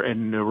whatever,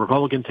 and a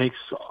Republican takes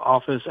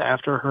office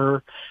after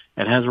her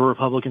and has a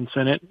Republican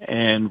Senate,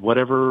 and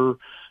whatever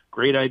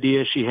great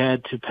idea she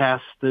had to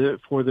pass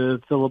for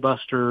the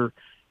filibuster,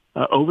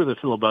 over the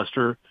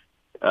filibuster,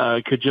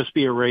 could just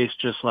be erased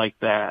just like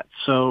that.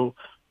 So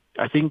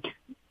I think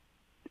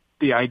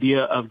the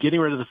idea of getting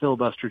rid of the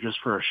filibuster just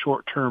for a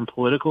short-term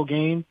political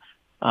gain,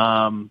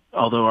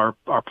 although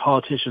our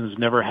politicians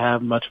never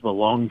have much of a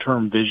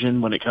long-term vision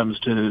when it comes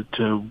to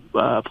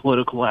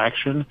political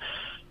action,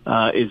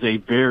 is a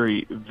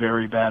very,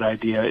 very bad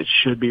idea. It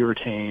should be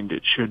retained.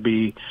 It should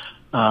be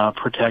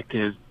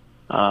protected.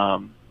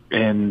 Again,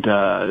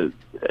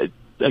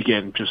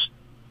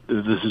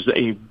 this is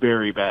a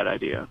very bad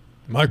idea.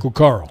 Michael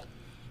Carl.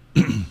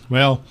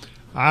 Well,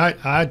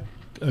 I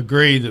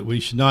agree that we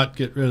should not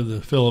get rid of the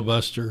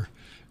filibuster,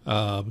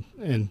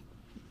 and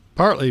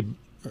partly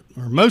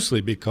or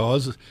mostly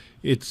because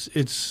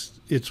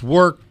it's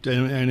worked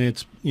and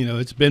it's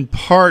been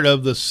part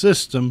of the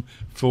system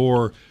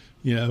for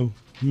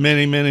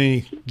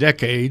many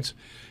decades,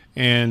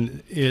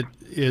 and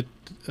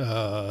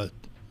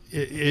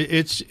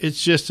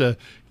it's just a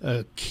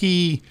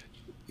key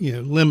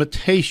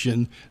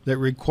limitation that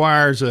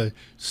requires a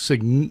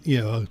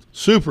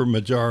super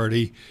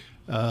majority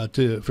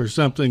for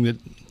something that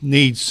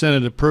needs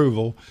Senate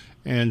approval.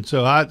 And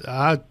so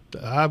I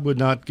would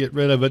not get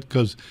rid of it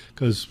because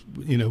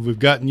we've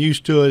gotten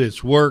used to it.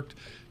 It's worked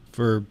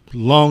for a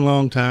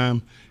long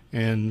time,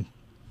 and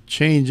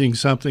changing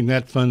something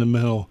that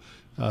fundamental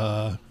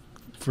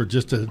for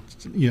just a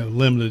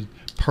limited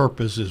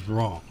purpose is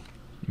wrong.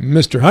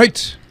 Mr.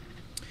 Heights.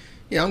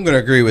 Yeah, I'm going to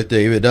agree with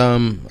David.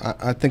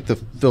 I think the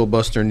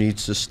filibuster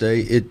needs to stay.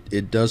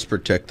 It does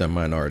protect the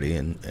minority,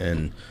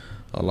 and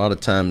a lot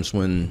of times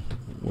when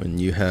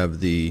you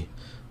have the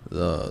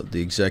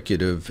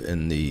executive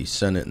and the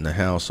Senate and the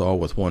House all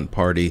with one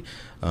party,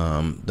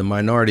 the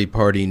minority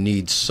party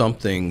needs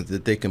something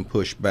that they can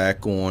push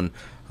back on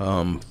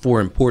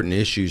for important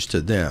issues to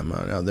them.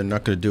 Now, they're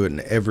not going to do it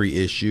in every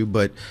issue,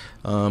 but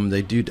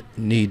they do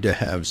need to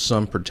have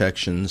some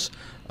protections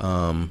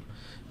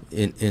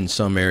in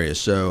some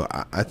areas. So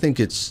I think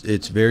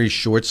it's very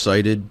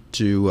short-sighted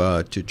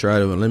to try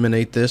to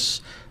eliminate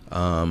this.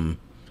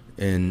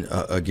 And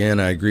again,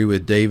 I agree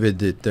with David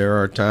that there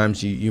are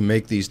times you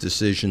make these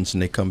decisions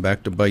and they come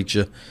back to bite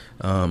you,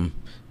 when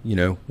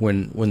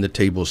the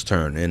tables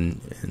turn.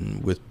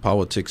 And with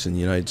politics in the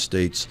United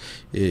States,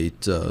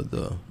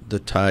 the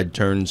tide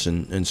turns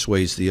and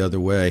sways the other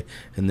way,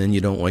 and then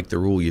you don't like the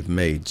rule you've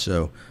made.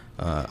 So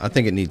I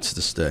think it needs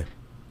to stay.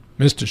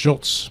 Mr.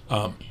 Schultz.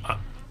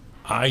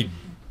 I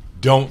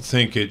don't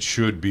think it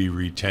should be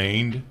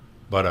retained,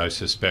 but I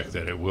suspect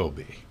that it will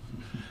be.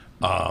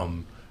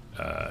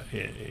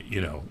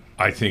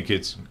 I think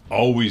it's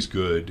always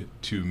good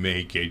to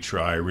make a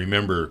try.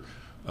 Remember,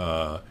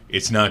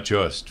 it's not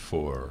just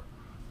for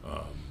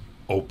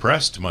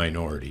oppressed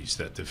minorities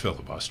that the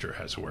filibuster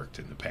has worked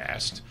in the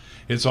past.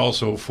 It's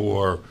also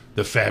for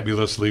the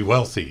fabulously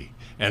wealthy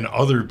and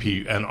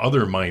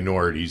other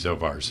minorities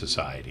of our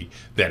society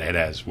that it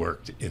has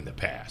worked in the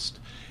past.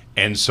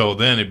 And so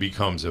then it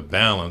becomes a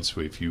balance.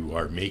 If you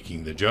are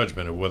making the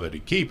judgment of whether to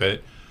keep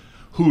it,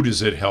 who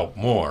does it help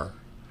more?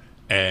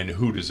 And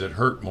who does it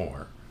hurt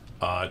more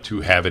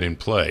to have it in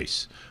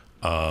place?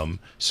 There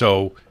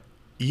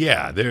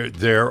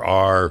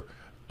are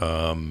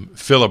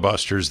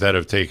filibusters that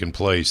have taken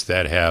place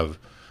that have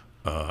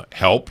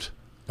helped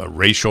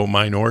racial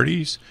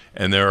minorities,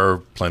 and there are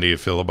plenty of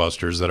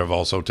filibusters that have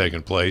also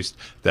taken place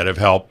that have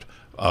helped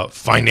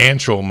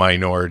financial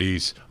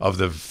minorities of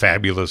the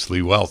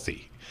fabulously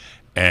wealthy.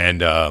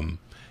 And I'm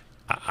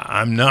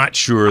not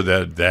sure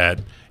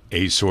that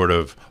a sort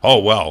of,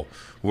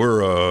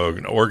 we're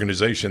an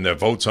organization that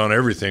votes on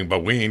everything,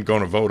 but we ain't going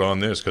to vote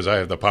on this because I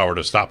have the power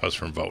to stop us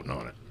from voting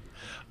on it.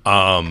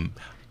 I'm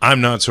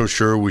not so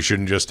sure we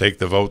shouldn't just take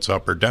the votes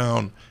up or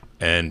down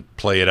and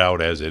play it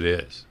out as it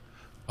is.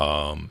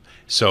 I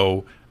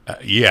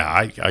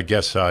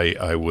guess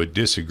I would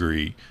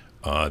disagree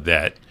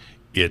that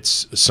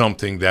it's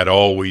something that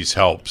always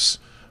helps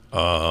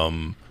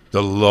the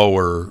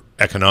lower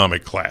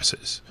economic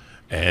classes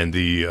and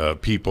the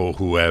people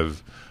who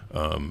have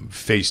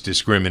faced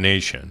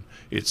discrimination.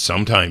 It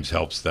sometimes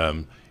helps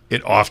them.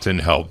 It often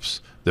helps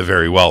the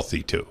very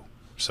wealthy, too.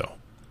 So,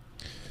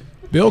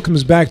 Bill,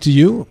 comes back to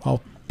you.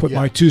 I'll put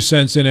my 2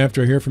 cents in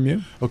after I hear from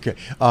you. Okay.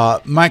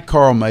 Mike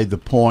Carl made the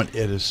point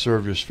it has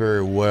served us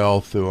very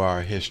well through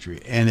our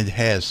history, and it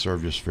has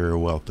served us very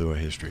well through our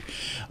history.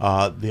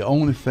 The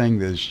only thing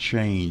that has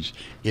changed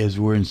is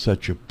we're in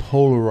such a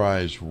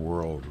polarized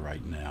world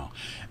right now.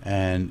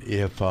 And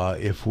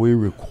if we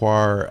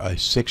require a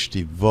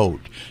 60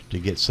 vote to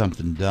get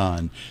something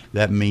done,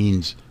 that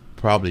means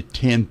probably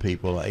 10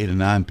 people, 8 or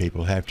 9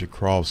 people have to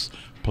cross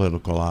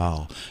political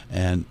aisle,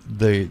 and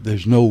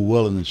there's no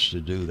willingness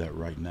to do that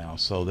right now.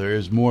 So there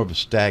is more of a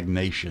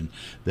stagnation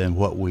than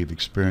what we've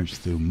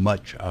experienced through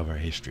much of our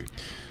history.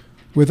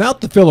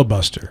 Without the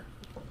filibuster,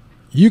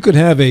 you could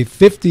have a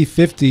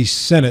 50-50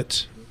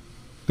 Senate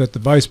that the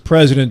vice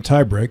president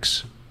tie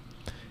breaks,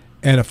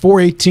 and a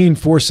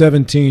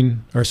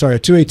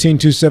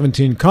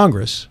 218-217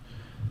 Congress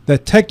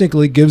that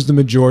technically gives the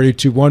majority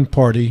to one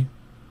party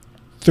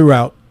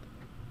throughout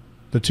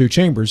the two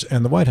chambers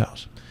and the White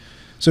House.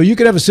 So you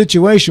could have a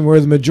situation where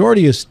the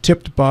majority is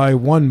tipped by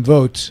one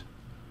vote,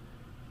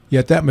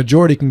 yet that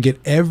majority can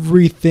get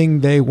everything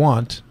they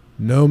want,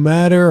 no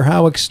matter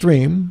how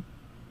extreme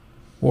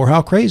or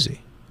how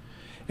crazy.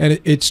 And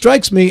it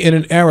strikes me in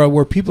an era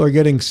where people are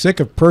getting sick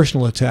of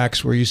personal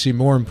attacks, where you see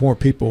more and more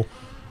people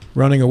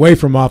running away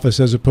from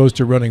office as opposed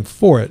to running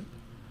for it,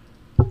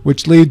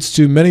 which leads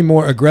to many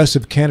more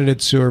aggressive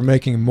candidates who are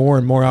making more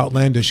and more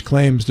outlandish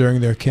claims during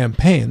their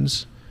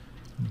campaigns,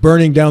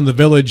 burning down the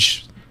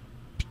village,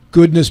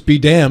 goodness be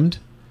damned.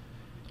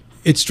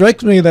 It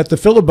strikes me that the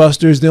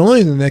filibuster is the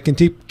only thing that can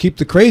keep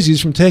the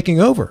crazies from taking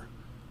over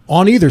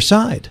on either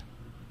side.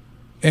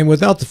 And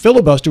without the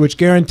filibuster, which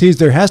guarantees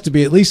there has to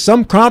be at least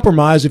some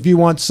compromise if you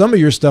want some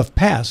of your stuff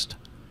passed,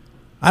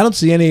 I don't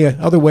see any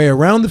other way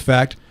around the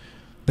fact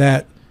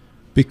that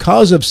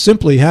because of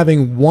simply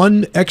having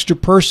one extra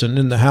person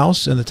in the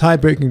House and the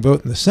tie-breaking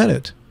vote in the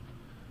Senate,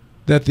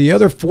 that the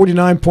other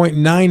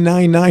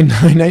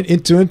 49.99999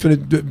 into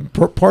infinite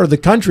part of the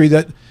country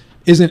that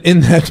isn't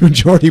in that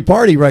majority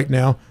party right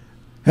now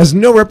has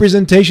no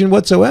representation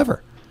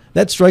whatsoever.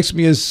 That strikes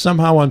me as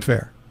somehow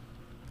unfair.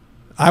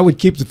 I would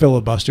keep the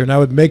filibuster, and I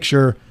would make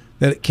sure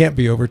that it can't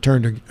be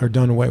overturned or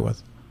done away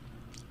with.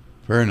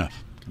 Fair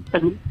enough.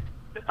 And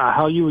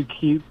how you would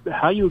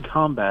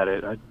combat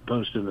it, I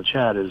posted in the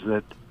chat, is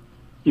that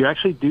you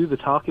actually do the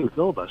talking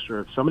filibuster.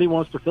 If somebody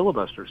wants to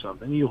filibuster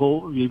something,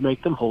 you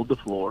make them hold the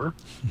floor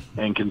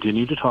and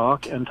continue to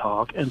talk and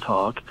talk and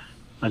talk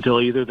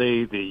until either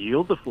they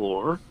yield the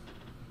floor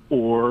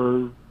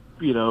or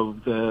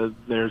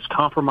there's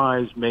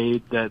compromise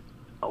made that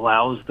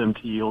allows them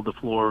to yield the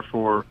floor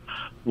for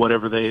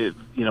whatever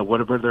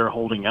they're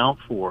holding out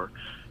for.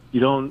 You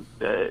don't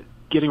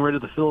getting rid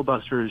of the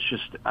filibuster is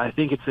just, I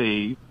think it's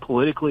a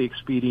politically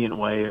expedient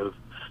way of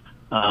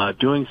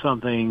doing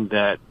something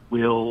that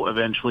will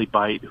eventually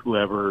bite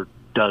whoever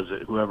does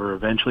it, whoever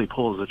eventually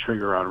pulls the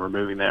trigger on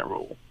removing that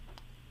rule.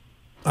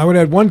 I would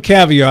add one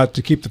caveat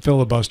to keep the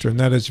filibuster, and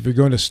that is if you're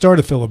going to start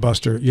a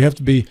filibuster, you have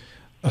to be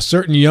a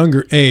certain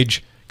younger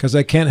age, because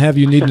I can't have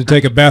you needing to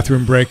take a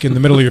bathroom break in the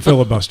middle of your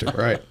filibuster.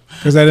 Right.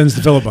 Because that ends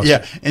the filibuster.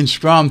 Yeah, and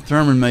Strom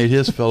Thurmond made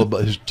his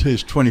filibuster,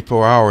 his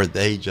 24-hour at the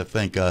age, I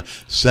think,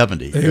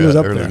 70. He was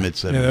up early there.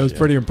 mid-70s. Yeah, that was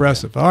pretty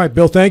impressive. All right,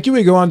 Bill, thank you.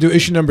 We go on to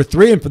issue number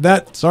 3, and for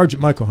that,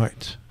 Sergeant Michael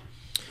Hines.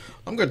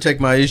 I'm going to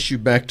take my issue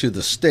back to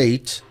the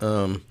state.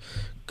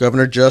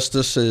 Governor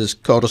Justice has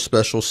called a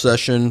special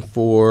session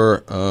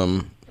for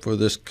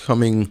this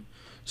coming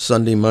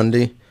Sunday,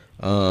 Monday,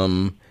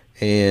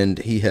 and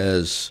he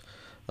has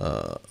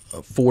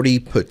 40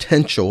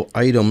 potential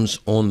items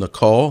on the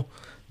call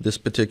this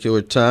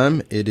particular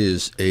time. It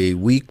is a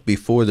week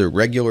before the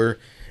regular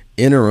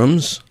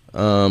interims.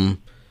 So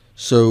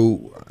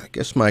I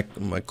guess my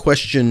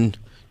question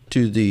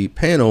to the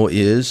panel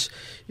is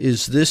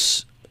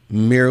this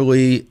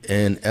merely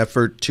an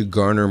effort to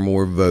garner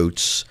more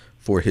votes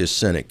for his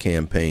Senate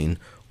campaign,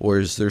 or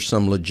is there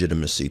some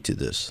legitimacy to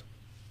this?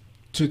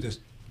 To the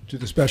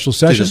special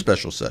session? To the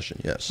special session,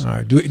 yes. All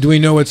right. Do we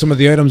know what some of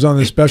the items on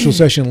the special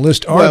session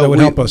list are that would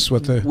help us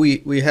with the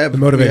motivation? We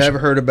have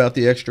heard about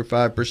the extra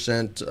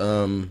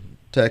 5%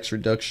 tax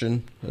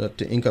reduction,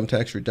 to income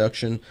tax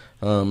reduction.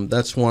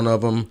 That's one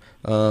of them.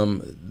 A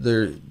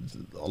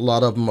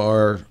lot of them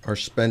are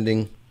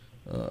spending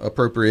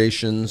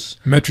appropriations.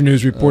 Metro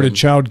News reported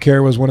child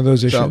care was one of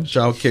those issues.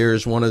 Child care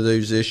is one of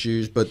those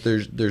issues, but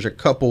there's a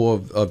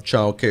couple of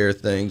child care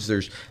things.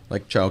 There's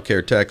like child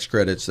care tax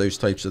credits, those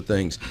types of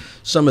things.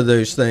 Some of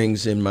those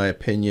things, in my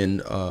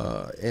opinion,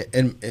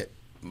 and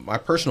my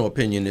personal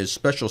opinion is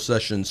special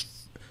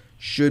sessions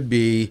should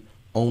be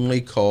only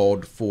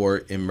called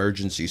for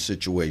emergency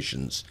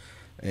situations.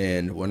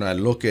 And when I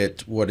look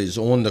at what is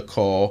on the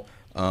call,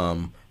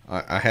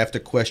 I have to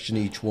question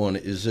each one.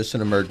 Is this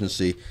an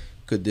emergency?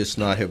 Could this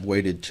not have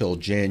waited till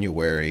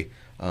January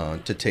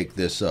to take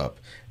this up?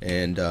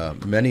 And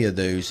many of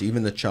those,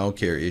 even the child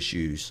care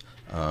issues,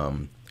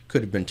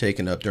 could have been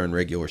taken up during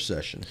regular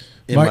session,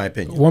 in my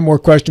opinion. One more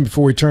question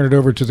before we turn it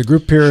over to the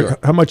group here. Sure.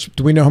 How much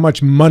do we know how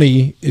much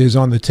money is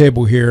on the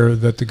table here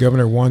that the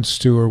governor wants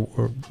to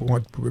or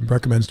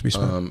recommends to be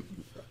spent?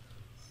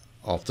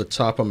 Off the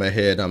top of my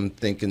head, I'm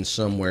thinking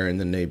somewhere in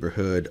the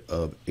neighborhood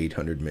of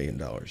 $800 million.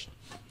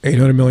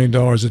 $800 million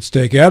at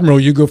stake. Admiral,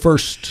 you go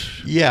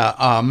first.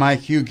 Yeah,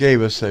 Mike, you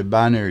gave us a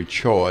binary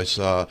choice,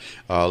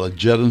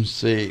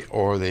 legitimacy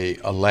or the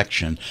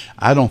election.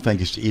 I don't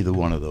think it's either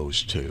one of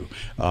those two.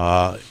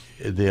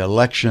 The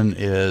election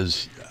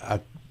is,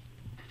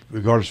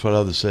 regardless of what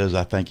others says,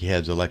 I think he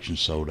has the election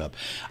sewed up.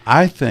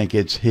 I think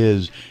it's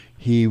his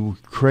he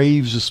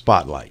craves the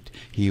spotlight.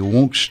 He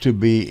wants to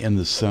be in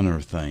the center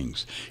of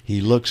things. He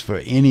looks for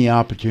any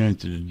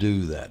opportunity to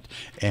do that.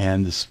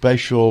 And the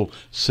special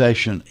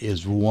session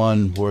is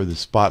one where the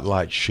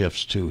spotlight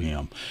shifts to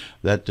him.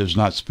 That does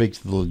not speak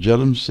to the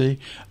legitimacy,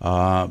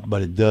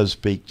 but it does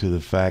speak to the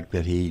fact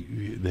that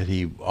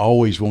he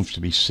always wants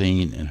to be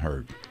seen and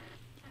heard.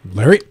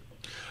 Larry?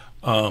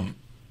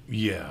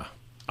 Yeah,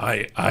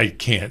 I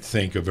can't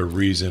think of a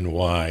reason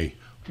why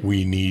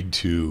we need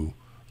to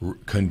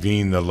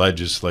convene the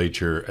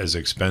legislature, as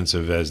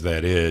expensive as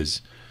that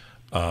is,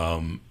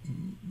 in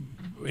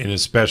a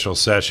special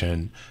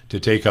session to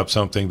take up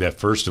something that,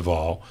 first of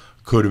all,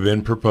 could have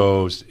been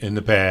proposed in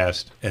the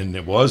past, and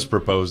it was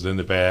proposed in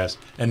the past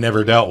and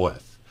never dealt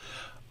with.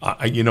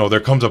 There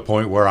comes a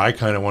point where I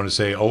kind of want to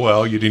say, oh,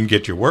 well, you didn't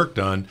get your work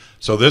done,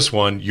 so this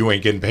one you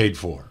ain't getting paid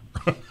for.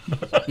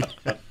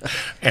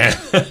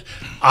 And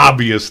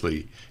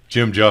obviously,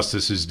 Jim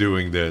Justice is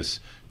doing this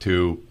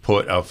to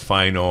put a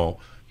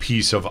final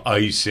piece of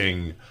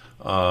icing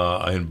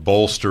and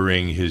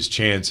bolstering his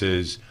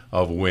chances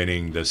of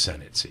winning the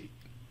Senate seat.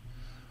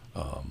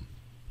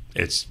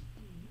 It's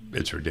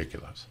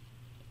ridiculous.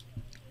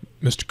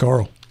 Mr.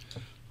 Carl?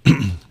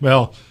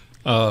 Well,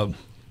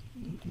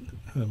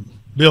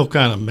 Bill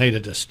kind of made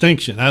a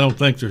distinction. I don't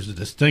think there's a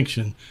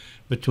distinction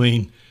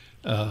between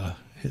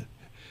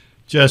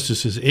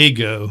Justice's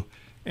ego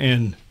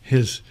and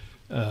his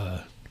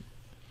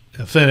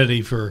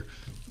affinity for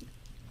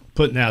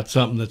putting out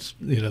something that's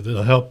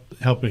that'll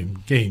help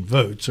him gain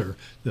votes or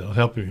that'll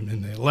help him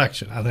in the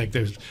election. I think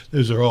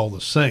those are all the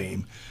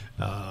same,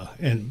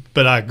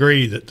 but I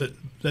agree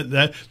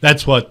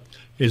that's what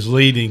is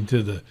leading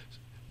to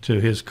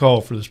his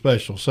call for the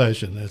special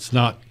session. It's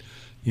not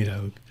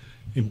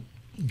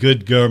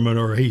good government,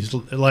 or he's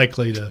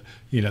likely to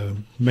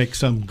make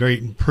some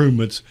great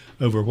improvements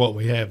over what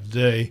we have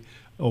today,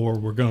 or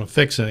we're going to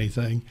fix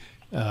anything.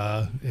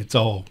 It's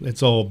all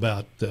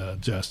about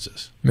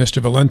justice.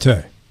 Mr.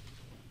 Valente?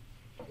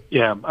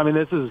 Yeah, I mean,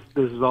 this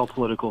is all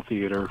political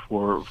theater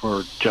for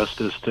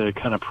Justice to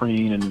kind of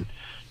preen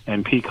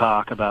and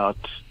peacock about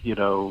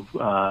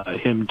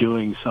him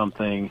doing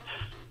something.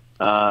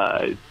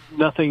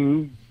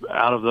 Nothing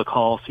out of the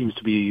call seems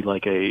to be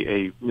like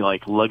a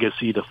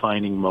legacy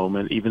defining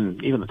moment. Even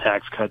the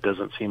tax cut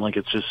doesn't seem like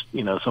it's just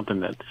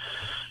something that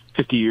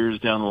 50 years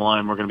down the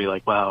line we're going to be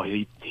like, wow,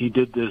 he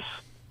did this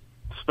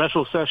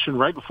special session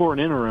right before an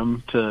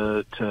interim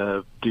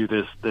to do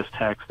this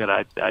tax cut.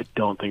 I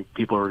don't think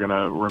people are going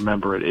to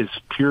remember it. It's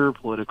pure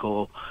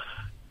political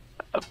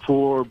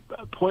for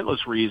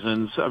pointless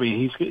reasons. I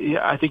mean,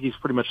 I think he's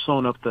pretty much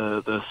sewn up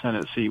the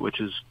Senate seat,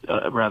 which is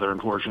rather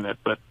unfortunate.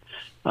 But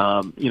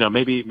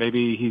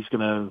maybe he's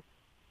going to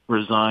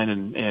resign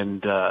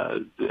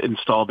and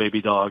install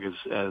Baby Dog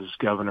as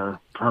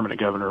permanent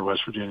governor of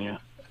West Virginia.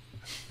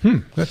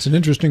 That's an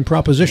interesting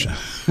proposition.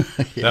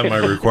 That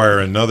might require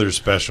another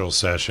special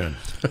session,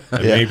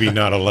 and maybe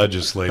not a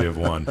legislative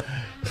one.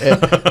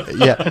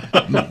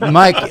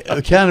 Mike,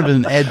 kind of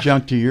an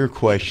adjunct to your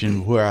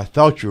question, where I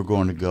thought you were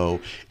going to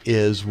go,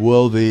 is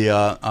will the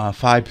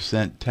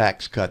 5%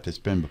 tax cut that's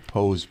been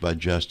proposed by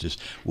Justice,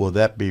 will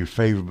that be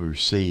favorably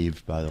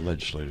received by the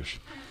legislators?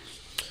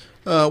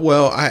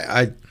 Well,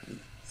 I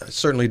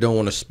certainly don't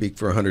want to speak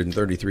for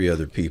 133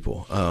 other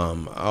people.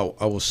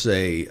 I will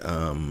say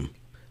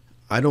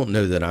I don't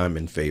know that I'm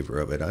in favor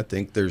of it. I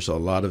think there's a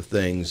lot of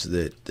things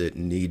that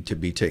need to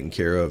be taken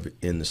care of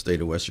in the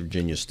state of West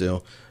Virginia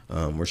still.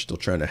 We're still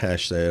trying to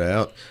hash that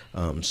out.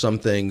 Some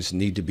things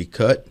need to be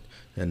cut,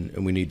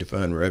 and we need to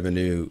find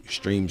revenue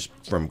streams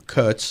from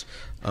cuts.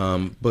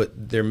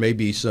 But there may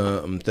be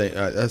some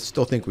I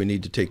still think we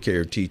need to take care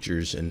of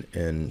teachers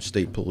and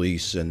state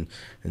police and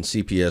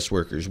CPS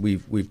workers.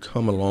 We've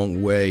come a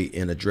long way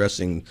in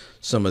addressing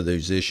some of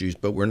those issues,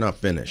 but we're not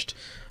finished.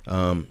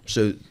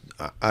 So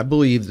I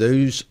believe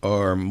those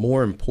are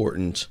more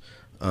important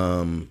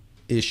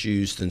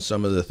issues than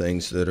some of the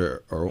things that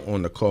are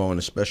on the call, and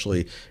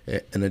especially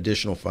an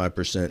additional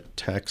 5%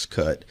 tax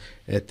cut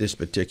at this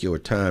particular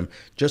time,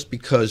 just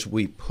because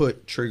we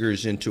put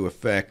triggers into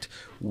effect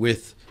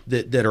with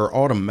that are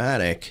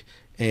automatic,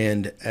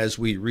 and as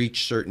we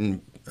reach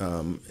certain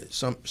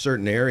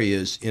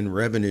areas in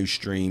revenue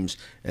streams,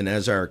 and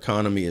as our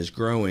economy is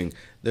growing,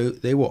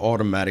 they will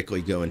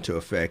automatically go into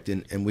effect,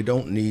 and we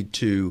don't need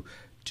to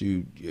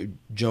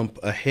jump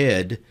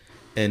ahead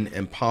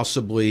and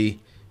possibly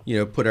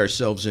put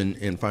ourselves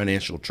in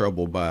financial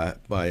trouble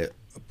by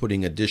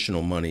putting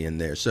additional money in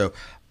there. So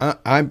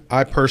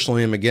I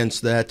personally am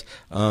against that.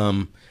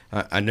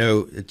 I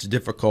know it's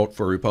difficult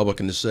for a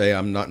Republican to say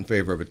I'm not in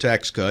favor of a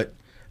tax cut,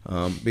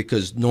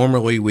 because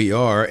normally we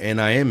are, and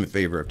I am in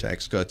favor of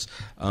tax cuts,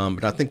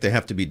 but I think they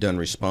have to be done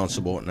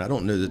responsible, and I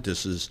don't know that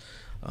this is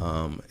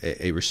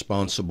a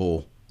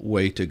responsible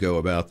way to go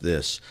about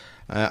this.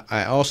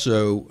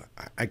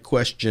 I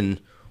question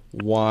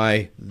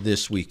why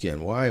this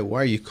weekend. Why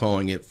are you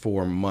calling it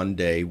for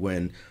Monday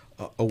when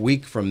a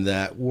week from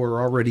that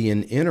we're already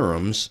in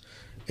interims,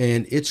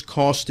 and it's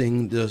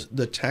costing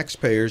the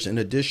taxpayers an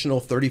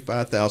additional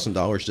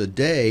 $35,000 a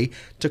day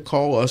to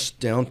call us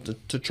down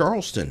to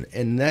Charleston,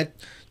 and that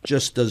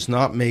just does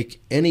not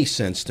make any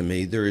sense to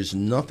me. There is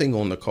nothing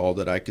on the call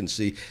that I can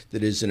see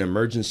that is an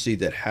emergency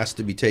that has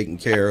to be taken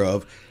care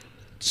of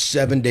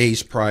 7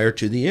 days prior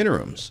to the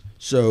interims.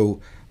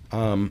 So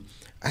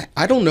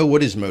I don't know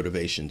what his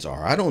motivations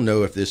are. I don't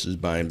know if this is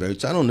buying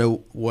votes. I don't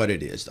know what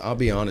it is. I'll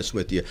be honest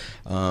with you.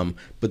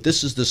 But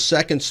this is the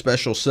second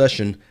special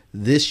session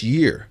this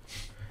year,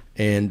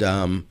 and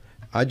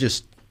I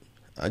just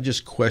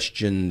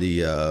question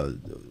the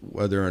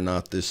whether or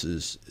not this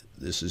is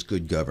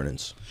good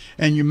governance.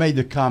 And you made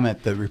the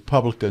comment that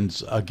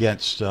Republicans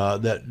against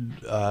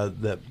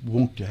that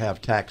want to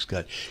have tax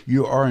cut.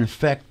 You are in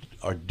fact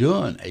are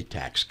doing a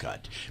tax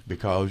cut,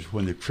 because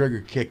when the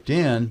trigger kicked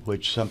in,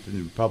 which something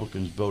the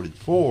Republicans voted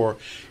for,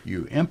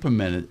 you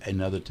implemented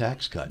another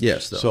tax cut.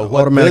 Yes, so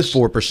automatic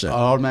 4%.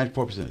 Automatic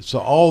 4%. So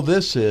all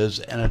this is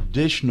an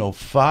additional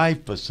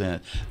 5%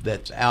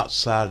 that's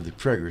outside of the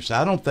trigger. So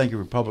I don't think a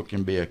Republican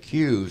can be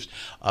accused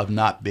of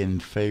not being in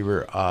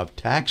favor of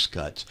tax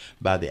cuts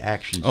by the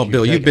actions. Oh,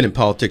 Bill, you've been in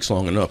politics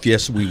long enough.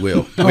 Yes, we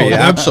will.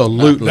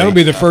 Absolutely. That'll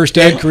be the first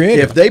ad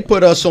creative. If they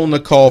put us on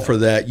the call for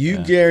that, you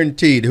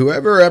guaranteed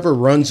whoever ever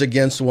runs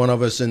against one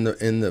of us in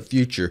the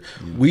future,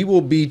 we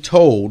will be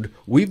told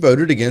we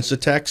voted against a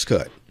tax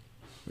cut,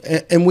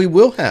 and we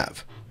will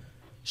have.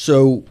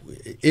 So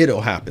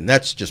it'll happen.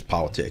 That's just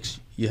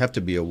politics. You have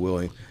to be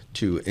willing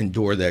to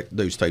endure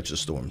those types of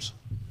storms.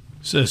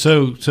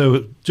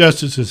 So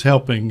justice is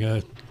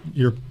helping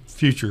your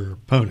future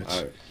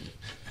opponents.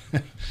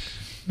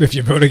 If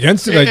you vote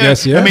against it, I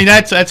guess, yeah. I mean,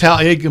 that's how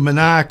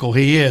egomaniacal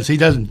he is. He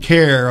doesn't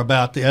care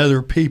about the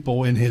other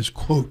people in his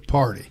quote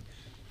party.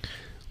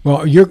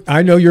 Well,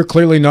 I know you're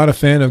clearly not a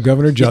fan of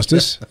Governor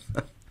Justice.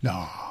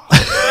 No.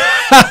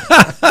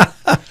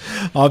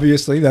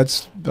 Obviously,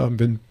 that's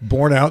been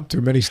borne out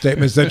through many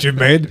statements that you've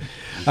made.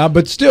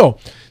 But still,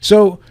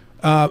 so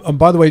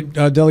by the way,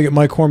 Delegate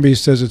Mike Hornby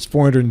says it's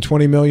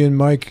 $420 million.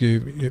 Mike,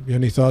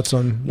 any thoughts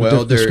on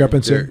the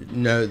discrepancy?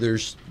 No,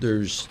 there's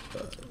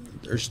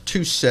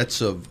two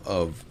sets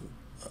of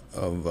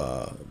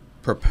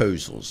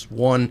proposals.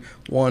 One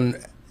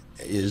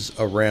is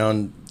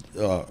around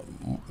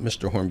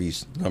Mr.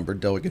 Hornby's number,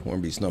 Delegate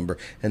Hornby's number,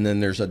 and then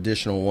there's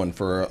additional one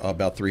for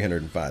about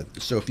 305.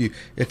 So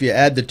if you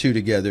add the two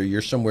together,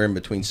 you're somewhere in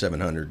between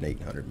 700 and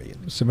 800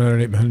 million.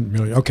 700, 800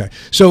 million. Okay.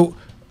 So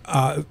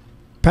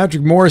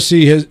Patrick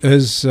Morrissey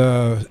has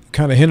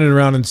kind of hinted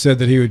around and said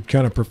that he would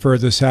kind of prefer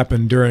this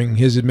happen during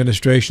his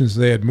administration, so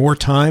they had more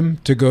time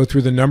to go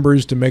through the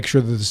numbers to make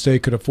sure that the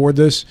state could afford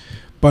this.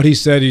 But he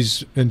said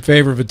he's in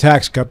favor of a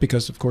tax cut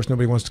because, of course,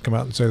 nobody wants to come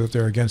out and say that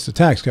they're against the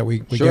tax cut.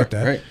 We sure, get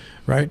that,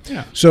 right?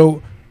 Yeah.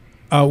 So,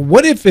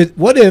 what if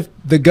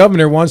the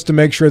governor wants to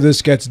make sure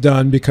this gets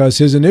done, because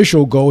his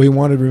initial goal, he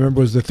wanted to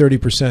remember, was the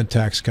 30%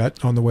 tax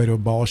cut on the way to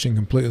abolishing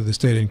completely the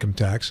state income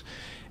tax,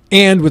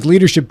 and with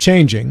leadership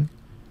changing,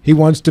 he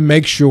wants to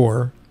make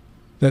sure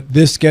that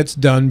this gets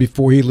done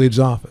before he leaves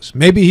office.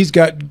 Maybe he's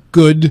got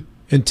good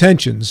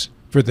intentions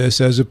for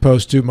this, as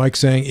opposed to Mike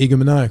saying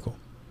egomaniacal.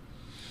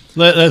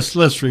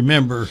 Let's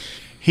remember,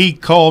 he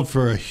called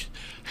for a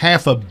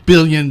 $500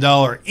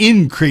 million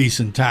increase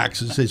in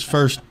taxes his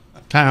first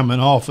time in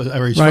office,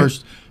 or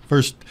his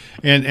first,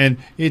 and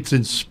it's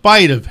in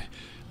spite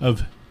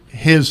of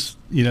his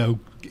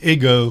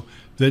ego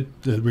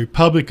that the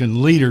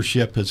Republican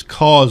leadership has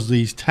caused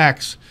these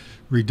tax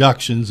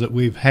reductions that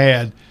we've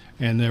had,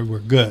 and they were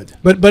good.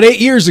 But 8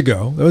 years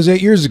ago, that was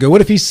 8 years ago.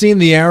 What if he's seen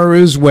the error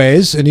of his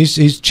ways and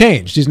he's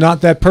changed? He's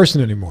not that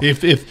person anymore.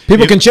 If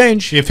people can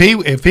change. If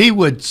he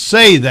would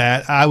say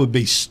that, I would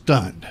be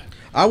stunned.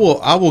 I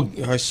will.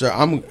 Sir,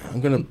 I'm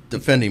going to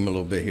defend him a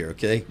little bit here.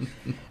 Okay.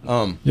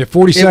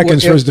 40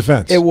 seconds for his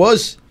defense. It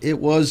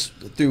was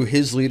through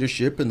his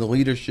leadership and the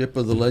leadership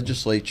of the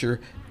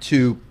legislature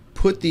to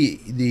put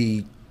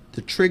the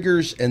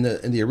triggers and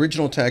the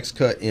original tax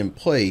cut in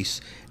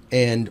place,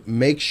 and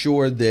make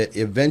sure that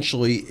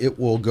eventually it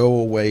will go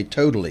away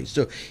totally.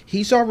 So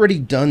he's already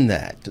done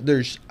that.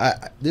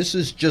 This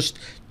is just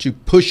to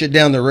push it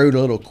down the road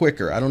a little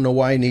quicker. I don't know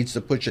why he needs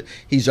to push it.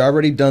 He's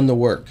already done the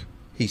work.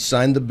 He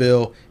signed the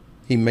bill.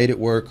 He made it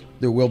work.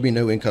 There will be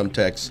no income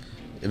tax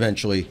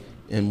eventually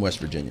in West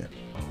Virginia.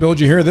 Bill,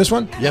 did you hear this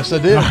one? Yes, I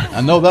did.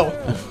 I know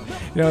that one.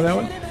 You know that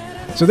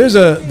one? So there's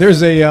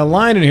a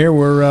line in here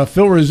where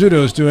Phil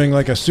Rizzuto is doing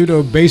like a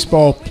pseudo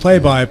baseball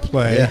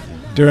play-by-play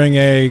during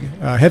a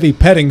heavy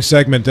petting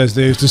segment, as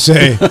they used to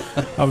say,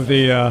 of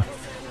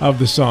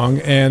the song.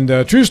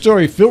 And true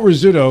story, Phil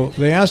Rizzuto,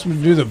 they asked him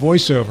to do the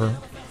voiceover,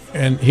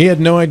 and he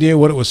had no idea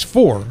what it was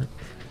for.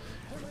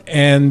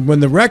 And when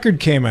the record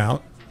came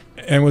out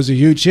and was a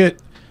huge hit,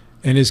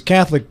 and his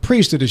Catholic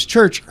priest at his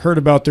church heard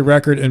about the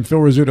record and Phil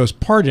Rizzuto's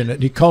part in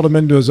it, he called him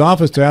into his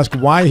office to ask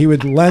why he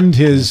would lend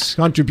his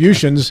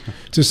contributions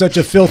to such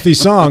a filthy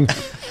song.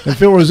 And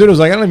Phil Rizzuto was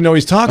like, I don't even know what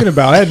he's talking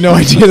about. I had no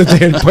idea that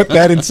they had put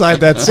that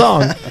inside that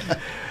song.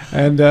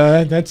 And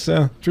that's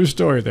a true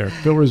story there,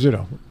 Phil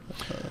Rizzuto.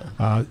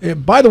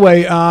 By the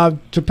way,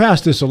 to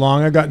pass this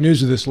along, I got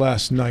news of this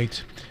last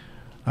night.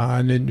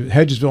 And in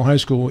Hedgesville High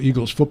School,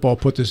 Eagles football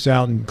put this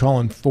out, and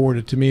Colin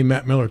forwarded it to me.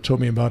 Matt Miller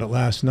told me about it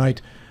last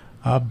night.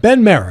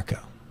 Ben Marica,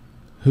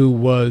 who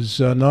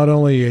was not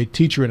only a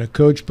teacher and a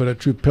coach, but a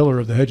true pillar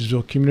of the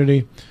Hedgesville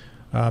community,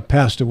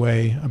 passed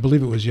away. I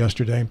believe it was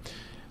yesterday.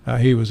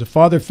 He was a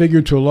father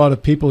figure to a lot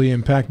of people. He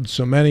impacted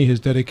so many.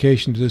 His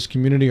dedication to this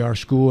community, our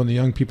school, and the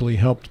young people he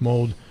helped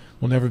mold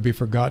will never be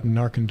forgotten.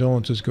 Our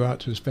condolences go out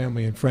to his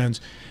family and friends.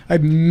 I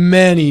had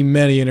many,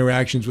 many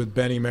interactions with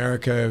Benny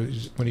America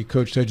when he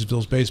coached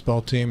Hedgesville's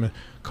baseball team,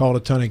 called a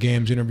ton of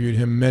games, interviewed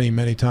him many,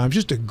 many times.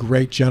 Just a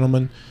great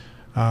gentleman.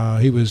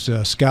 He was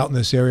a scout in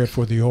this area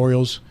for the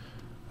Orioles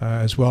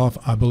as well,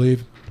 I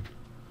believe.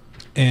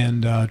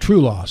 And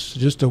true loss.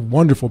 Just a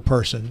wonderful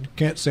person.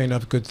 Can't say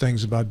enough good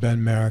things about Ben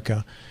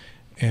America.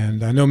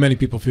 And I know many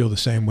people feel the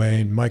same way.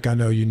 And, Mike, I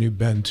know you knew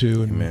Ben,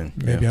 too, and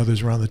maybe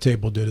others around the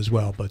table did as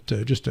well. But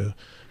just a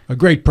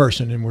great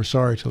person, and we're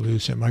sorry to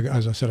lose him.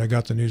 As I said, I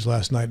got the news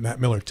last night.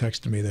 Matt Miller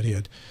texted me that he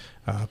had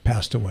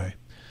passed away.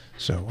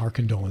 So our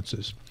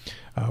condolences.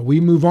 We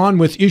move on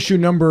with issue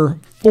number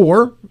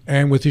 4.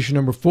 And with issue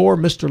number 4,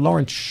 Mr.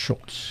 Lawrence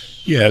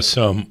Schultz. Yes,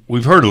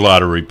 we've heard a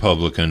lot of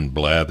Republican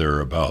blather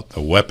about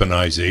the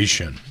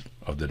weaponization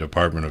of the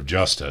Department of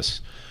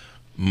Justice,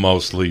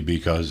 mostly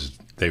because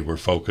they were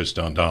focused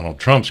on Donald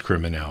Trump's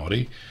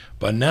criminality.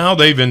 But now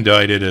they've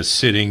indicted a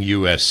sitting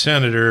U.S.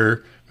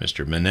 Senator,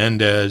 Mr.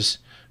 Menendez,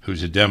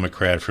 who's a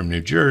Democrat from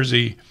New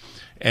Jersey,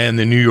 and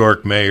the New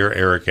York Mayor,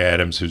 Eric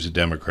Adams, who's a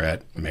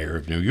Democrat, Mayor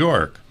of New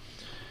York.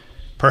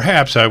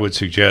 Perhaps I would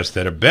suggest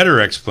that a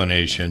better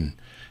explanation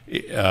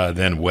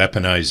than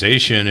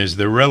weaponization is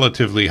the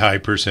relatively high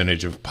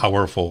percentage of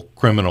powerful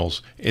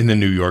criminals in the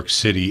New York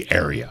City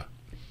area.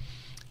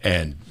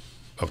 And,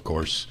 of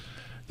course,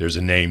 there's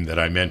a name that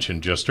I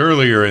mentioned just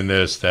earlier in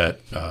this that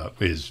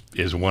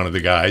is one of the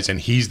guys, and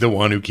he's the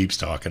one who keeps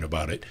talking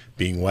about it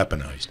being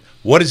weaponized.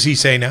 What does he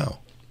say now?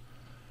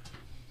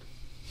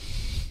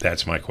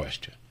 That's my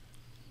question.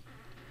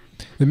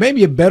 There may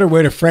be a better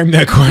way to frame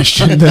that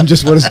question than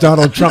just what does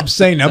Donald Trump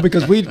say now,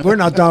 because we're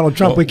not Donald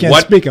Trump. We can't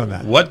speak on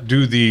that. What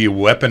do the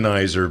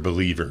weaponizer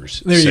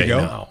believers say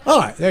now? All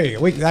right, there you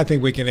go. I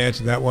think we can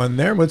answer that one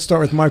there. Let's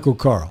start with Michael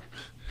Carl.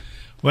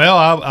 Well,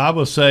 I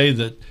will say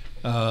that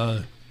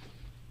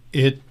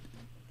it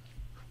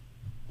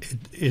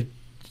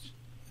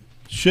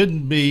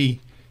shouldn't be.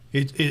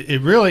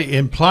 It really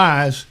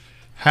implies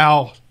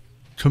how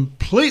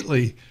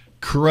completely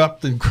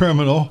corrupt and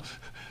criminal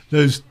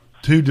those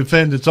two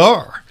defendants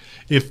are.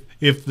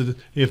 If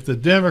the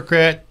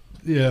Democrat,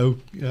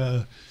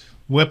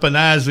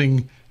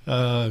 weaponizing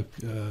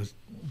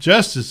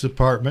Justice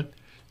Department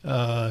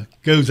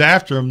goes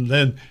after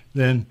them,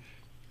 then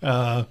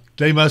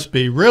they must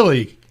be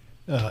really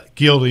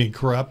guilty and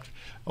corrupt.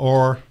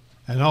 Or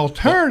an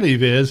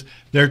alternative is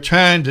they're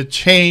trying to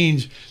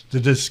change the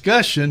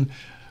discussion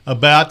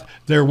about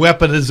their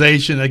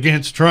weaponization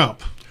against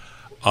Trump.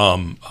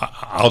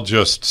 I'll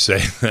just say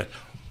that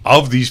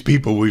of these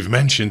people we've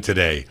mentioned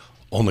today,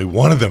 only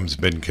one of them's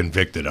been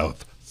convicted of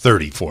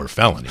 34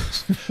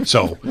 felonies.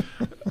 So,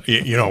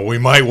 we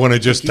might want to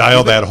just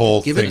dial that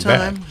whole thing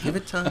back. Give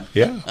it time.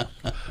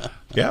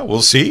 Yeah,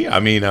 we'll see.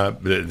 I mean,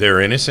 they're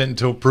innocent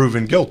until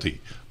proven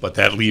guilty, but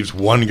that leaves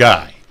one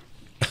guy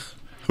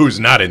who's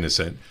not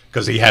innocent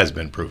because he has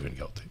been proven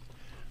guilty.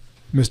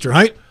 Mr.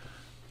 Height,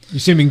 you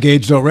seem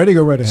engaged already.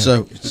 Go right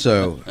ahead.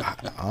 So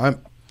I'm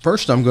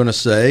going to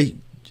say,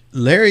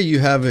 Larry, you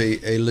have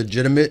a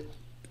legitimate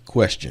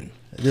question.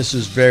 This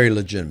is very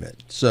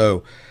legitimate.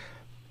 So,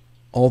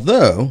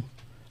 although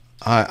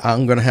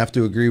I'm going to have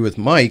to agree with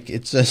Mike,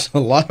 it says a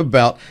lot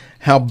about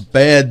how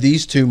bad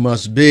these two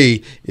must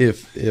be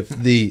if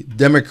the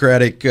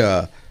Democratic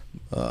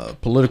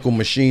political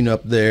machine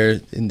up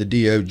there in the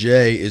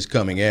DOJ is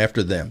coming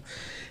after them.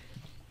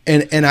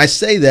 And I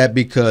say that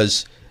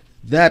because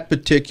that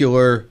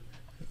particular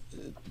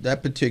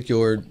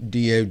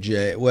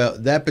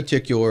DOJ, that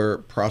particular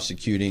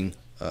prosecuting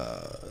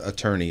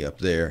attorney up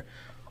there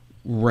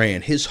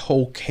his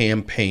whole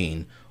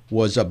campaign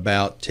was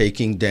about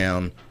taking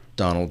down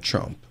Donald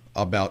Trump,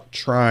 about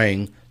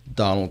trying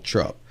Donald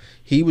Trump.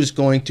 He was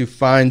going to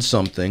find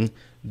something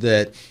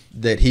that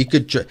he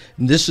could.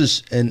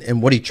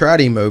 And what he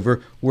tried him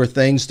over were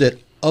things that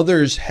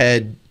others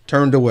had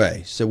turned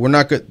away. So we're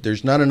not good.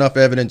 There's not enough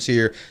evidence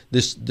here.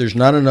 There's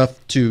not enough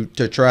to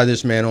try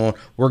this man on.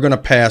 We're going to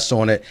pass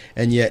on it.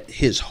 And yet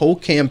his whole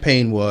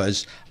campaign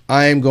was,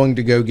 I am going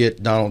to go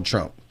get Donald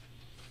Trump.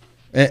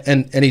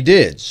 And he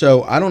did.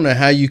 So I don't know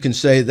how you can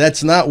say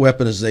that's not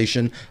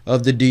weaponization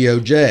of the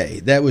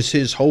DOJ. That was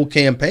his whole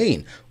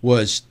campaign,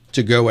 was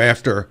to go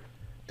after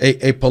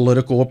a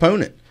political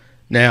opponent.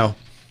 Now,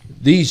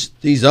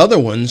 these other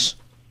ones,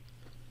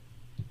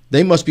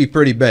 they must be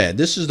pretty bad.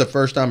 This is the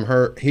first I'm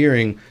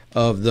hearing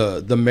of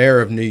the mayor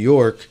of New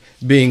York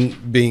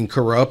being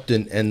corrupt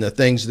and the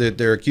things that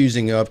they're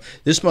accusing of.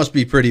 This must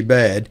be pretty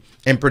bad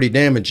and pretty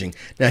damaging.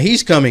 Now,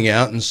 he's coming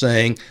out and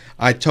saying,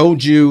 I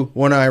told you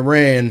when I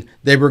ran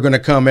they were going to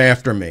come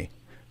after me.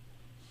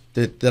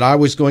 that I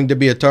was going to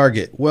be a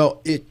target.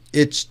 Well,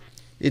 it's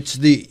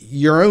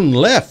your own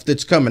left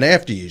that's coming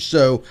after you.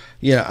 So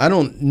yeah, I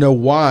don't know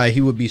why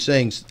he would be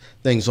saying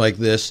things like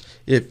this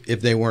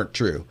if they weren't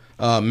true.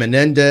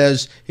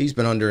 Menendez, he's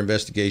been under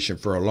investigation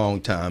for a long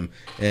time,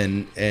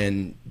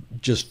 and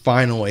just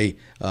finally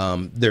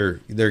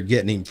they're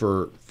getting him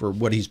for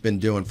what he's been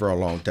doing for a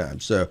long time.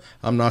 So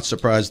I'm not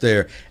surprised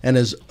there. And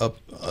as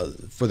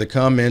for the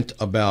comment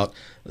about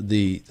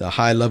the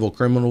high level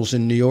criminals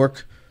in New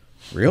York,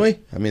 really?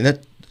 I mean,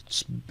 that's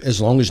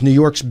as long as New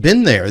York's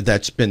been there,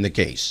 that's been the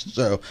case.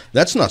 So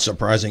that's not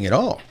surprising at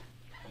all.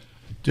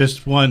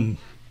 Just one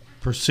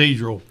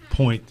procedural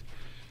point.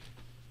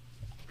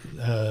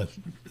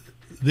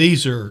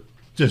 These are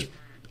just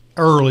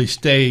early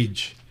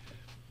stage,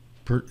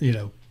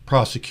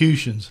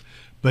 prosecutions,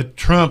 but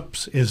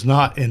Trump's is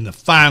not in the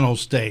final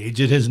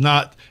stage. It is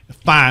not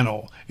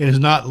final. It is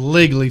not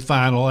legally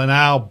final, and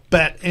I'll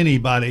bet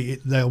anybody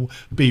they'll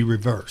be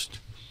reversed.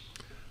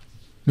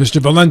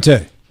 Mr.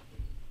 Valente.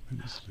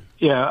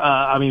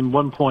 Yeah,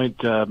 one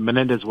point,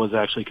 Menendez was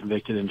actually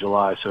convicted in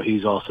July, so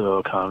he's also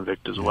a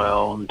convict as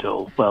well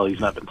he's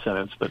not been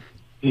sentenced, but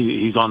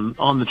he's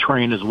on the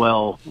train as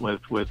well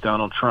with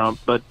Donald Trump.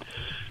 But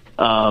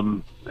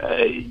there's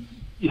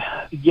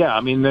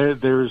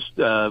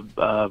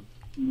a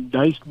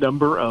nice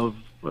number of,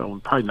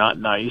 well, probably not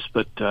nice,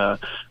 but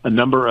a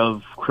number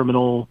of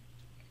criminal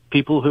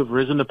people who have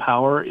risen to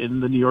power in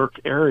the New York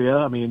area.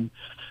 I mean,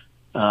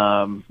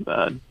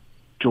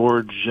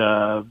 George,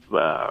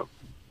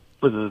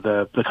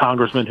 the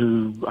congressman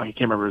who, I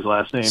can't remember his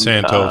last name.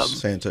 Santos.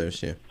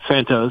 Santos,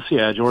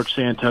 yeah. George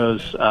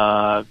Santos.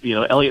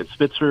 Elliot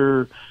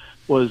Spitzer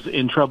was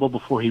in trouble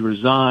before he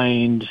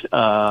resigned. It's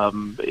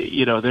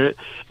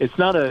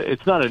not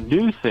a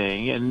new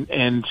thing.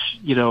 And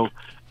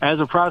as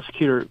a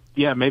prosecutor,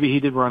 yeah, maybe he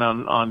did run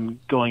on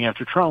going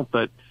after Trump,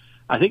 but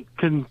I think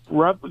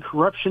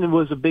corruption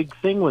was a big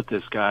thing with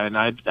this guy. And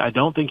I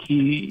don't think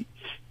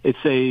it's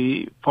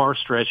a far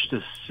stretch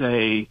to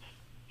say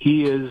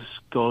he's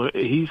going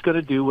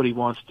to do what he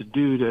wants to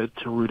do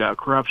to root out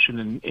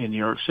corruption in New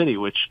York City,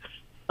 which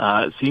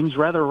seems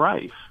rather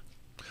rife.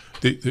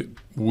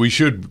 We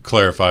should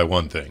clarify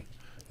one thing.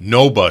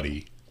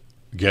 Nobody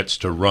gets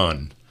to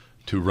run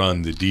the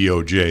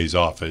DOJ's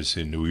office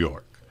in New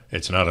York.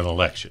 It's not an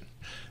election.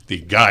 The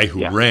guy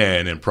who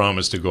ran and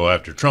promised to go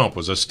after Trump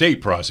was a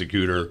state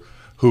prosecutor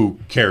who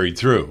carried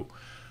through.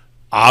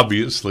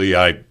 Obviously,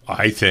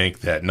 I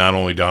think that not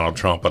only Donald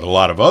Trump, but a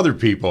lot of other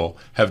people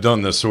have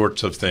done the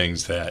sorts of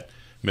things that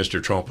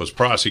Mr. Trump was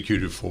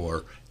prosecuted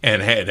for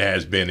and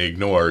has been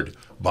ignored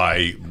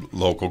by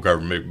local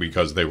government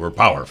because they were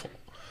powerful.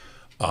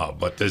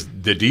 But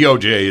the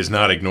DOJ is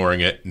not ignoring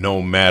it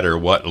no matter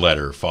what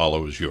letter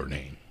follows your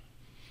name.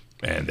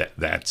 And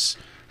that's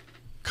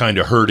kind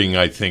of hurting,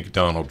 I think,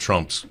 Donald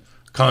Trump's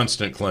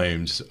constant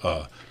claims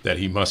that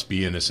he must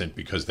be innocent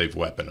because they've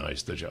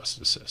weaponized the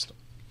justice system.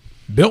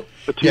 Bill?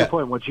 But to your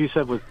point, what you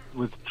said with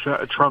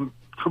Trump,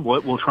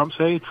 what will Trump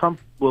say?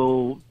 Trump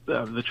will,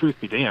 the truth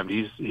be damned,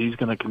 he's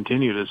going to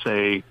continue to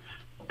say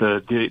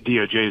the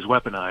DOJ is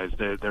weaponized.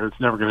 There's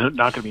not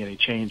going to be any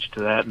change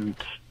to that, and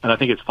I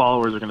think his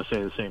followers are going to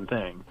say the same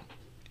thing.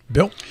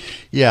 Bill?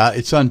 Yeah,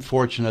 it's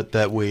unfortunate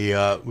that we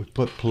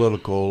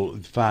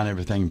define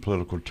everything in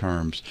political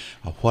terms.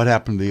 What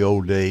happened to the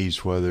old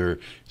days, whether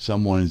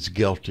someone is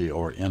guilty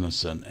or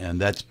innocent, and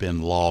that's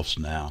been lost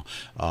now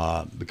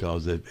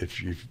because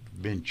if you've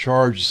been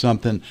charged with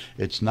something,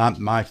 it's not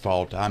my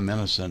fault, I'm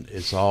innocent,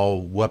 it's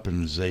all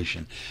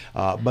weaponization.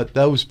 But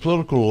those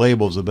political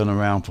labels have been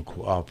around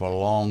for a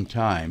long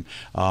time.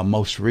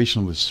 Most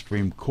recently with the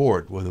Supreme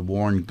Court, where the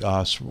Warren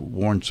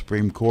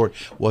Supreme Court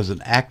was an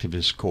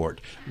activist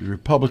court. The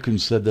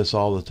Republicans said this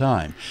all the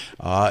time.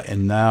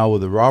 And now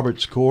with the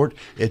Roberts Court,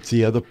 it's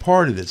the other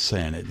party that's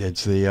saying it.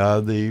 It's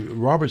the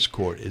Roberts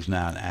Court is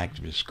now an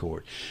activist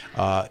court.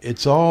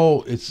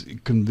 It's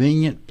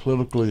convenient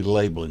politically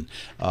labeling.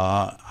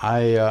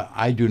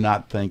 I do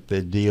not think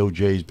that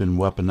DOJ has been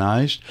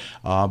weaponized.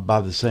 By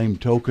the same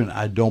token,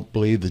 I don't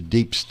believe the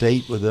deep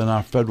state within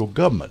our federal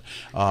government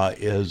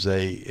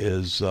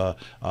is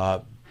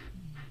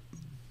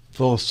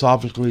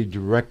philosophically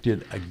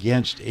directed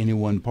against any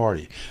one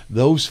party.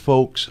 Those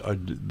folks are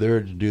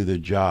there to do their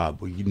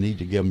job. We need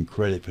to give them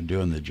credit for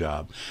doing the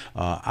job.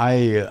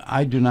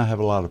 I do not have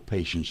a lot of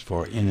patience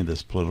for any of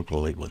this political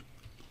labeling.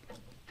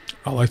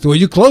 I like the way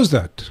you close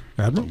that,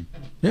 Admiral.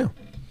 Yeah.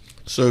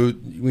 So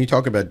when you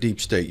talk about deep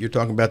state, you're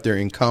talking about their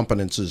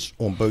incompetences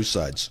on both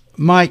sides.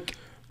 Mike,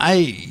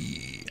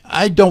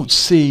 I don't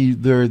see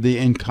the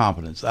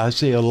incompetence. I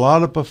see a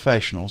lot of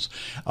professionals.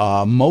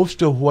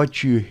 Most of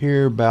what you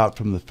hear about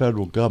from the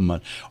federal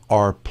government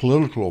are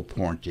political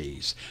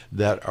appointees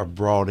that are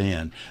brought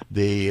in.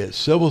 The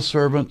civil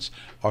servants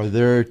are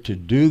there to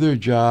do their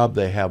job.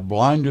 They have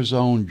blinders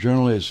on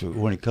generally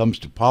when it comes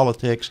to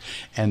politics,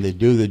 and they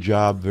do the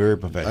job very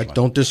professionally. I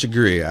don't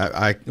disagree.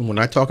 When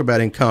I talk about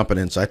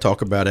incompetence, I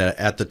talk about it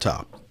at the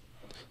top.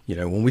 You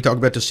know, when we talk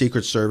about the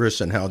Secret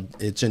Service and how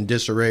it's in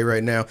disarray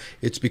right now,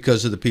 it's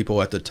because of the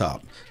people at the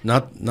top,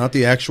 not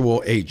the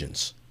actual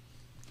agents.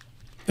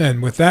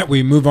 And with that,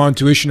 we move on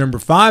to issue number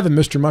 5 and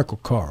Mr.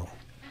 Michael Carl.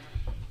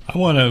 I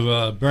want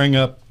to bring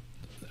up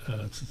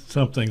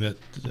something that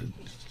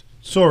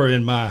sort of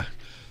in my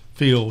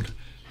field,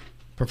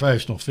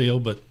 professional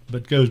field,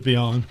 but goes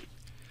beyond.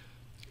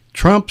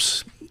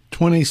 Trump's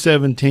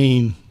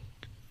 2017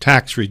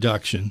 tax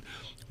reduction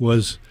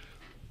was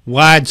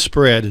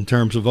widespread in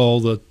terms of all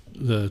the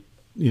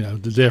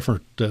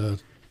different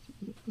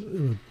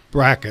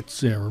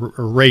brackets, or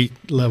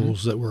rate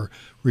levels that were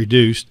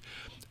reduced,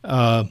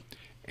 and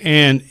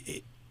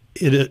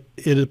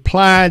it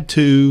applied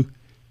to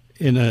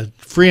in a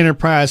free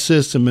enterprise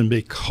system, and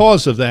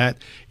because of that,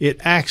 it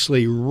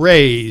actually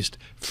raised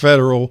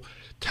federal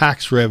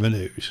tax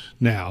revenues.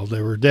 Now,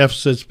 there were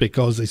deficits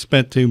because they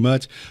spent too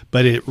much,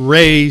 but it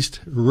raised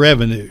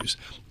revenues.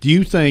 Do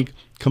you think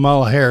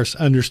Kamala Harris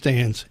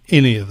understands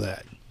any of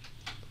that?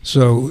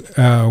 So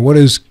what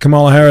is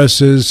Kamala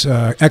Harris's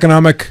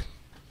economic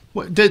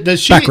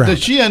Does background?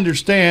 she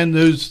understand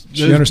those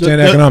She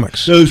understand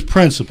economics. Those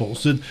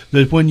principles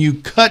that when you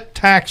cut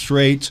tax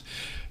rates,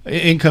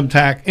 income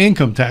tax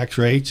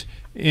rates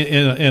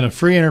in a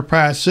free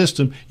enterprise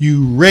system,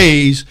 you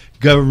raise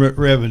government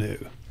revenue.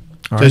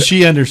 Does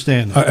she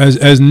understand that?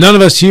 As none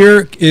of us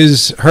here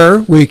is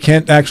her, we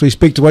can't actually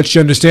speak to what she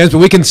understands, but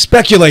we can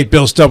speculate,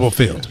 Bill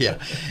Stubblefield. Yeah.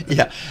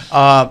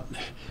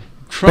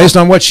 Trump, based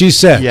on what she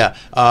said. Yeah.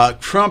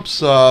 Trump's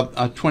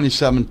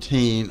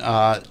 2017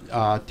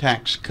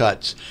 tax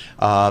cuts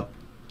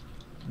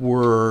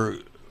were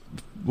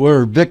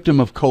a victim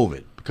of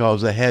COVID,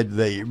 because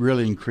they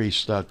really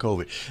increased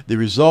COVID. The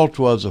result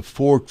was a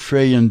 $4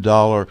 trillion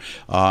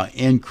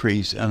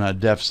increase in a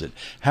deficit.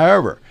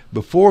 However,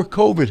 before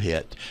COVID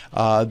hit,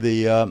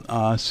 the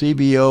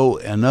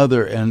CBO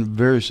and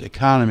various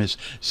economists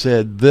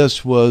said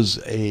this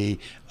was a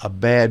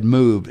bad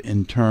move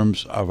in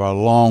terms of our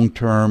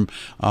long-term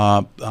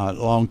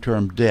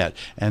debt,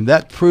 and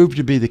that proved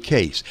to be the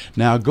case.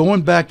 Now,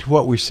 going back to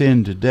what we're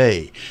seeing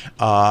today,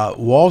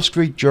 Wall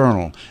Street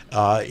Journal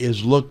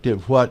is looked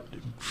at what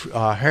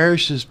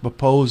Harris is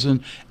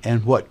proposing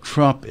and what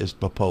Trump is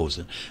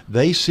proposing.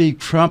 They see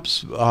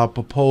Trump's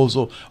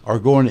proposal are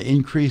going to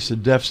increase the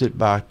deficit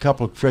by a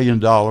couple of $1 trillion.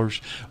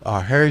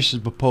 Harris's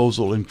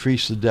proposal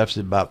increased the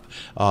deficit by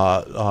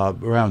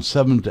around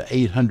 $700 to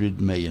 $800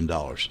 million.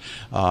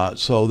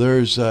 So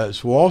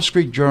there's Wall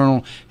Street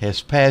Journal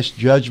has passed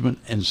judgment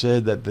and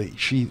said that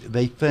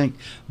they think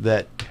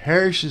that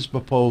Harris's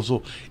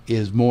proposal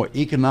is more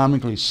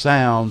economically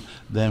sound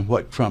than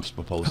what Trump's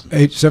proposing.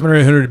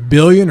 $700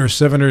 billion or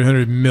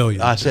 $700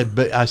 million? I said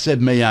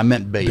million. I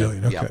meant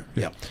billion. Okay.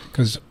 Yeah.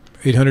 Because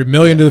 $800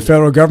 million to the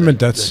federal government.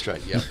 That's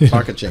right. Yeah.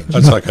 Pocket change.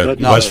 That's like a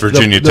West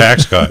Virginia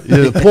tax cut.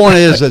 The point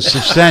is it's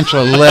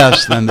substantially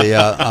less than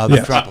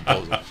the Trump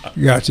proposal.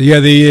 Gotcha. Yeah.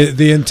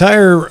 The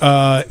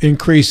entire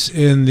increase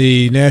in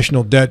the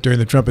national debt during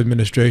the Trump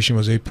administration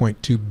was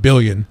 $8.2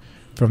 billion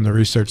from the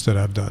research that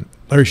I've done.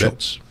 Larry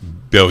Schultz.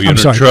 Billion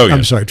or trillion?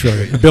 I'm sorry,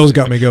 trillion. Bill's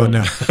got me going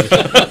now.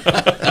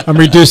 I'm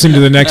reducing to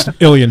the next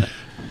billion.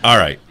 All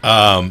right.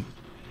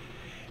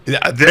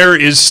 There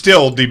is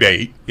still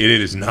debate. It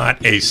is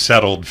not a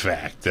settled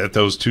fact that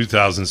those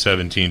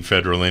 2017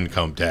 federal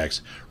income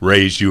tax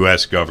raised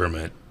U.S.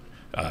 government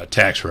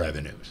tax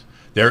revenues.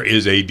 There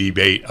is a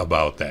debate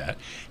about that.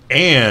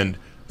 And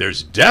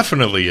there's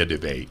definitely a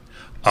debate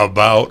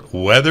about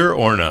whether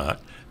or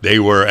not they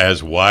were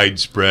as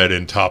widespread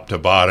and top to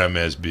bottom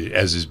as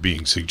is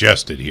being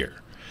suggested here.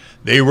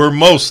 They were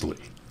mostly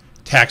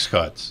tax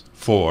cuts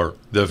for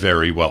the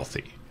very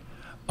wealthy.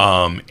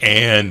 Like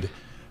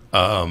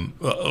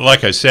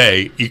I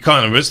say,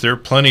 economists, there are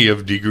plenty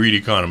of degreed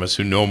economists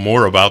who know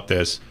more about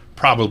this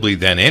probably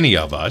than any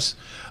of us,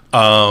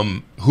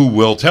 who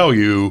will tell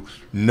you,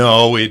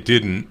 no, it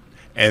didn't,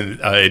 and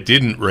it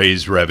didn't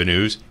raise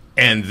revenues.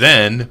 And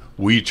then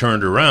we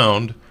turned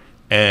around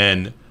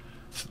and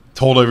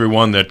told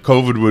everyone that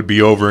COVID would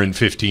be over in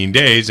 15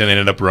 days and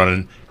ended up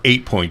running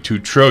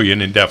 $8.2 trillion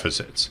in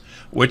deficits,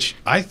 which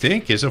I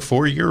think is a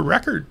 4-year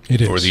record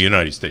for the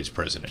United States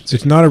presidency.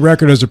 It's not a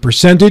record as a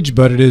percentage,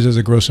 but it is as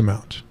a gross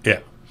amount.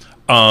 Yeah.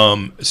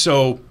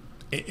 So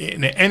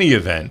in any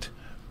event,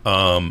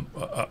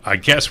 I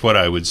guess what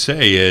I would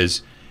say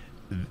is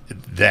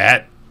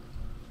that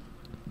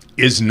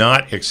is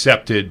not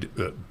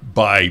accepted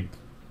by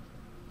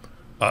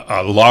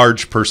a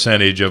large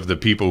percentage of the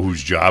people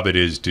whose job it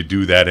is to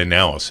do that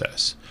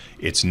analysis.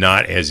 It's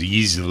not as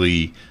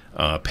easily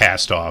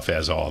passed off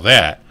as all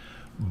that.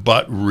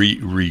 But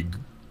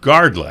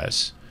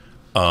regardless,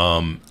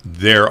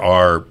 there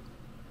are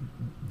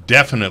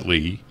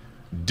definitely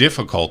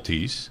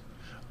difficulties.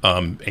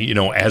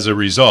 As a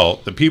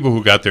result, the people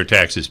who got their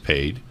taxes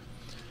paid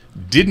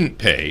didn't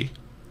pay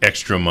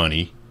extra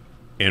money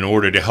in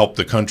order to help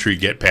the country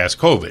get past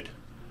COVID.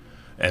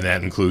 And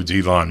that includes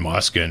Elon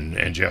Musk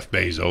and Jeff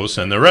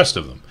Bezos and the rest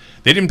of them.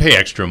 They didn't pay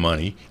extra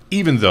money,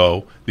 even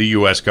though the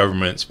U.S.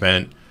 government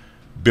spent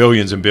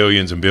billions and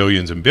billions and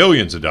billions and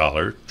billions of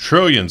dollars,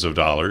 trillions of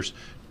dollars,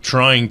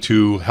 trying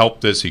to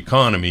help this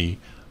economy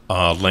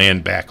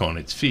land back on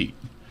its feet.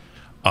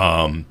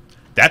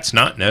 That's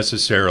not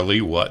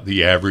necessarily what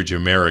the average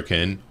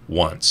American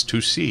wants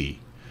to see.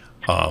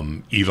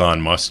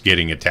 Elon Musk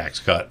getting a tax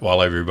cut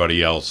while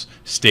everybody else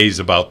stays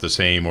about the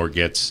same or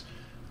gets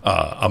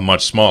a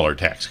much smaller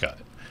tax cut.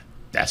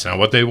 That's not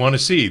what they want to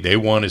see. They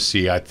want to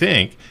see, I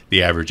think,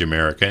 the average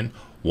American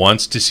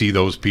wants to see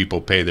those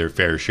people pay their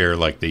fair share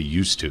like they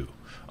used to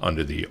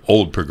under the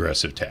old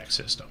progressive tax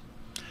system.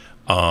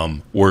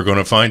 We're going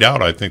to find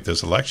out. I think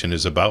this election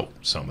is about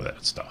some of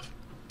that stuff.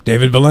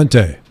 David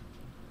Valente.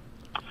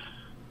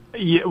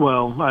 Yeah,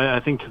 well, I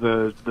think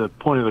to the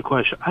point of the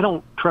question, I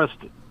don't trust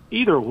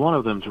either one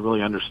of them to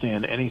really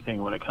understand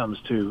anything when it comes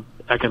to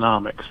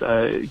economics.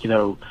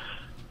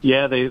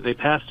 Yeah, they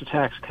passed a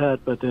tax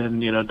cut, but then,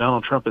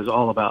 Donald Trump is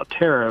all about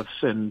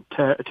tariffs, and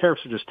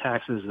tariffs are just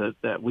taxes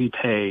that we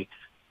pay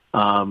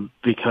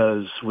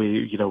because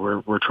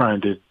we're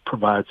trying to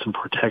provide some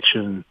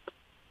protectionist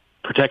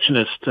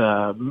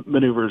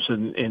maneuvers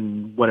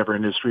in whatever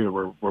industry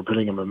we're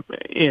putting them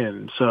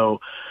in.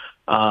 So,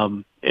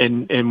 and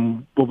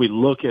when we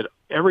look at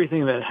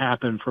everything that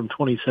happened from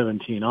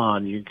 2017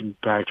 on, you can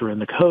factor in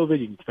the COVID,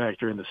 you can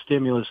factor in the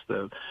stimulus,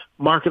 the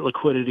market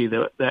liquidity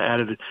that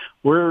added.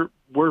 We're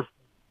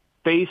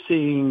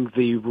facing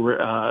the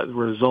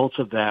results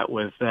of that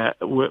with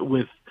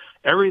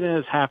everything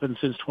that's happened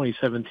since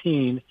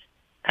 2017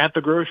 at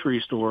the grocery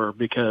store,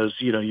 because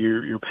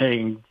you're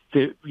paying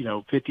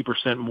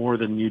 50% more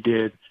than you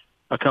did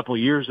a couple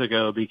of years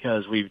ago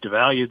because we've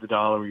devalued the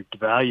dollar, we've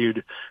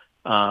devalued.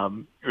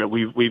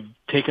 We've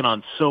taken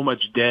on so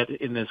much debt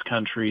in this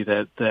country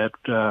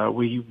that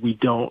we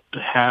don't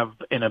have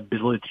an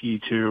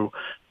ability to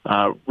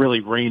really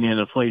rein in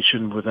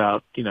inflation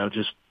without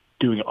just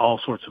doing all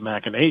sorts of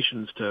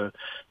machinations to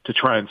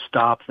try and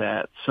stop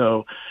that.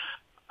 So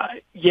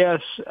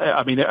yes,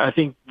 I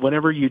think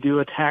whenever you do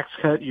a tax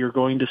cut, you're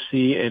going to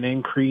see an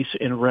increase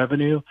in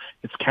revenue.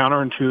 It's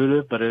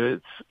counterintuitive, but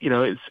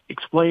it's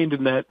explained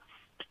in that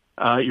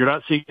you're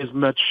not seeing as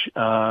much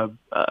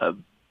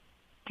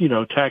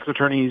tax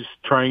attorneys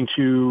trying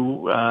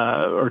to,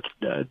 or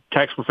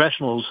tax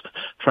professionals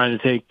trying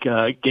to take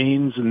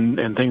gains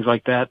and things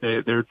like that.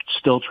 They're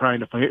still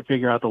trying to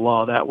figure out the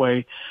law that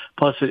way.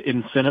 Plus, it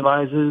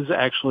incentivizes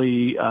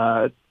actually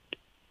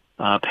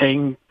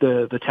paying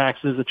the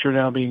taxes that you're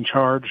now being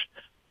charged.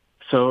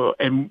 So,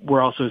 and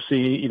we're also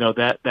seeing,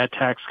 that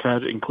tax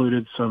cut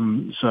included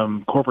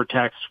some corporate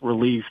tax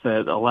relief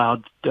that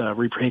allowed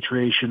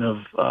repatriation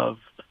of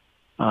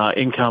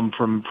income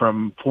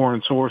from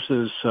foreign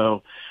sources.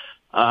 So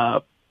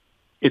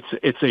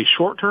it's a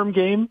short-term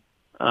game.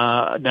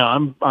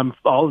 Now I'm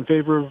all in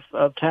favor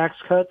of tax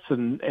cuts, but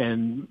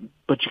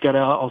you got to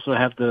also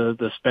have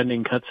the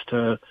spending cuts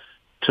to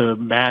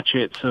match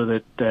it so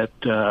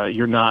that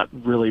you're not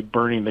really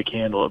burning the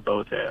candle at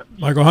both ends.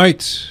 Michael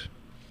Heights.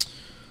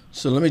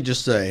 So let me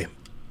just say,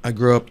 I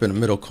grew up in a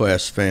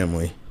middle-class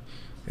family,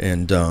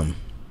 and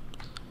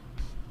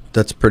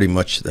that's pretty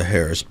much the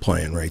Harris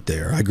plan right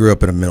there. I grew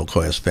up in a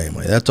middle-class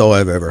family. That's all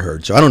I've ever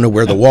heard. So I don't know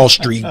where the Wall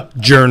Street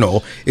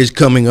Journal is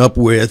coming up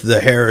with the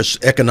Harris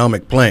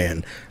economic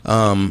plan.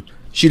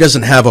 She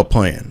doesn't have a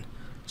plan.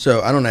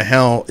 So I don't know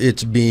how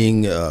it's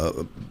being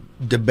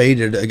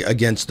debated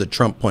against the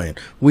Trump plan.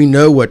 We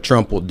know what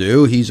Trump will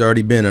do. He's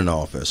already been in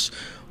office.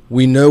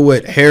 We know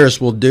what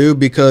Harris will do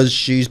because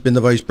she's been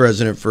the vice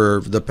president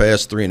for the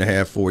past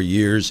 3.5, 4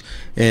 years,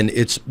 and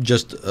it's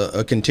just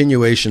a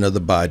continuation of the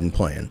Biden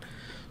plan.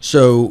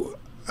 So,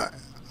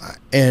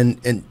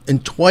 and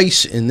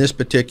twice in this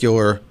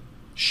particular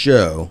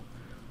show,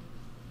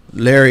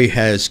 Larry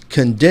has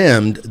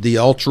condemned the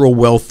ultra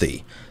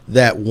wealthy,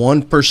 that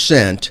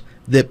 1%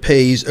 that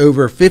pays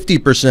over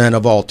 50%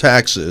 of all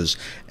taxes,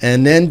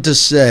 and then to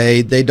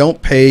say they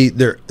don't pay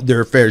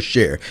their fair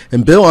share.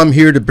 And Bill, I'm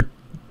here to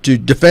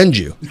defend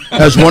you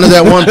as one of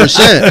that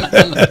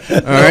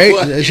 1%.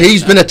 All right,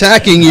 he's been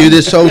attacking you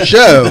this whole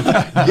show.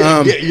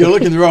 You're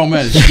looking at the wrong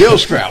man. It's Bill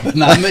Stroud,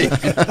 not me.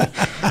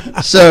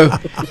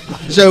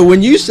 So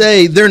when you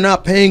say they're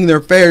not paying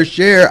their fair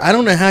share, I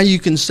don't know how you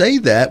can say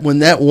that when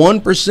that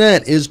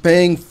 1% is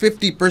paying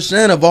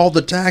 50% of all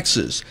the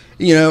taxes.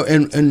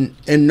 And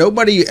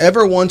nobody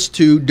ever wants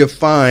to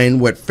define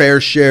what fair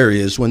share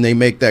is when they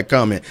make that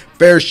comment.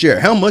 Fair share.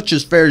 How much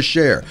is fair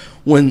share?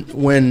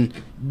 When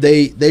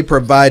they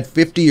provide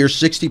 50 or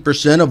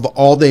 60% of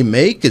all they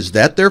make, is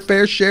that their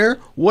fair share?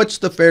 What's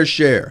the fair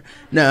share?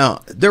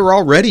 Now, they're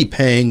already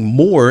paying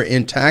more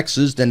in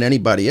taxes than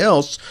anybody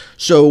else,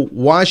 so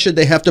why should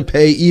they have to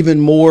pay even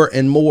more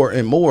and more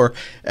and more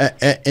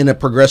in a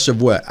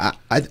progressive way?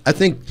 I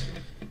think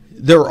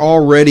they're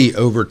already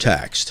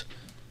overtaxed.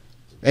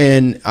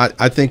 And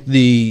I think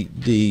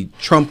the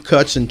Trump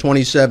cuts in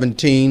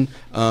 2017,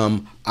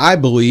 I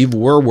believe,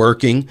 were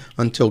working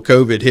until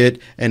COVID hit,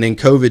 and then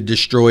COVID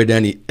destroyed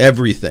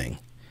everything.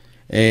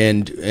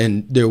 And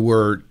there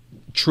were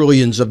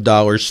trillions of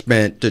dollars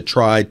spent to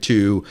try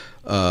to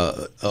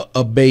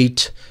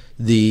abate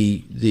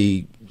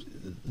the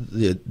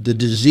the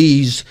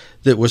disease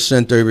that was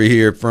sent over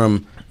here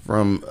from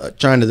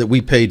China that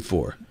we paid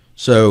for.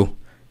 So,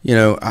 you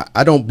know,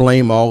 I don't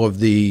blame all of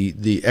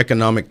the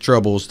economic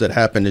troubles that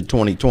happened in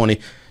 2020,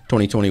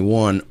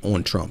 2021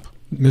 on Trump.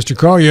 Mr.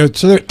 Carl, you have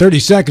 30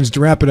 seconds to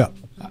wrap it up.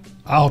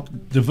 I'll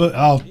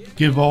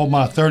give all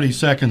my 30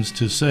 seconds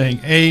to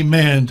saying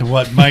amen to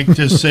what Mike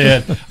just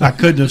said. I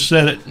couldn't have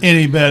said it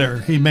any better.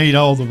 He made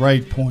all the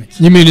right points.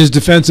 You mean his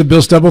defense of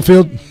Bill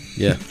Stubblefield?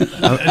 Yeah.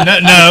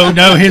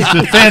 No, his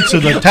defense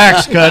of the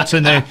tax cuts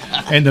and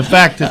the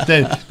fact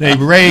that they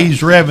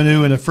raised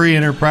revenue in a free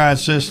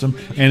enterprise system,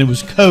 and it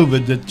was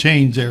COVID that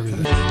changed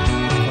everything.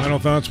 Final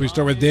thoughts. We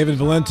start with David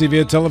Valenti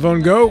via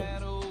telephone. Go.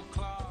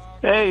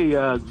 Hey,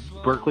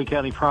 Berkeley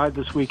County Pride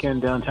this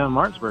weekend downtown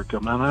Martinsburg.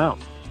 Come on out.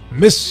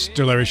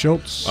 Mr. Larry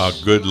Schultz.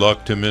 Good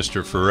luck to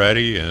Mr.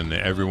 Ferretti and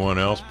everyone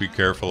else. Be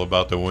careful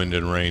about the wind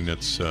and rain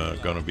that's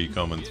going to be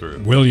coming through.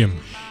 William.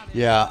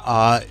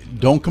 Yeah,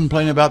 don't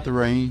complain about the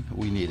rain.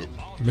 We need it.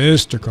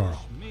 Mr.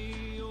 Carl.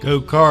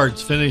 Go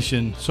Cards, finish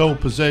in sole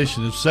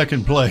possession of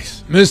second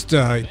place.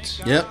 Mr.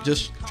 Height. Yep,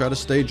 just try to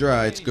stay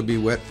dry. It's going to be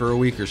wet for a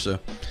week or so.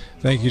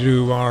 Thank you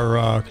to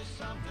our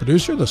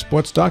producer, the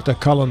sports doctor,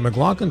 Colin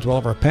McLaughlin, to all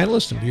of our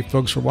panelists, and you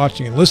folks for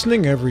watching and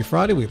listening every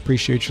Friday. We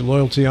appreciate your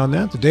loyalty on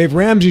that. The Dave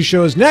Ramsey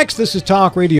Show is next. This is Talk Radio.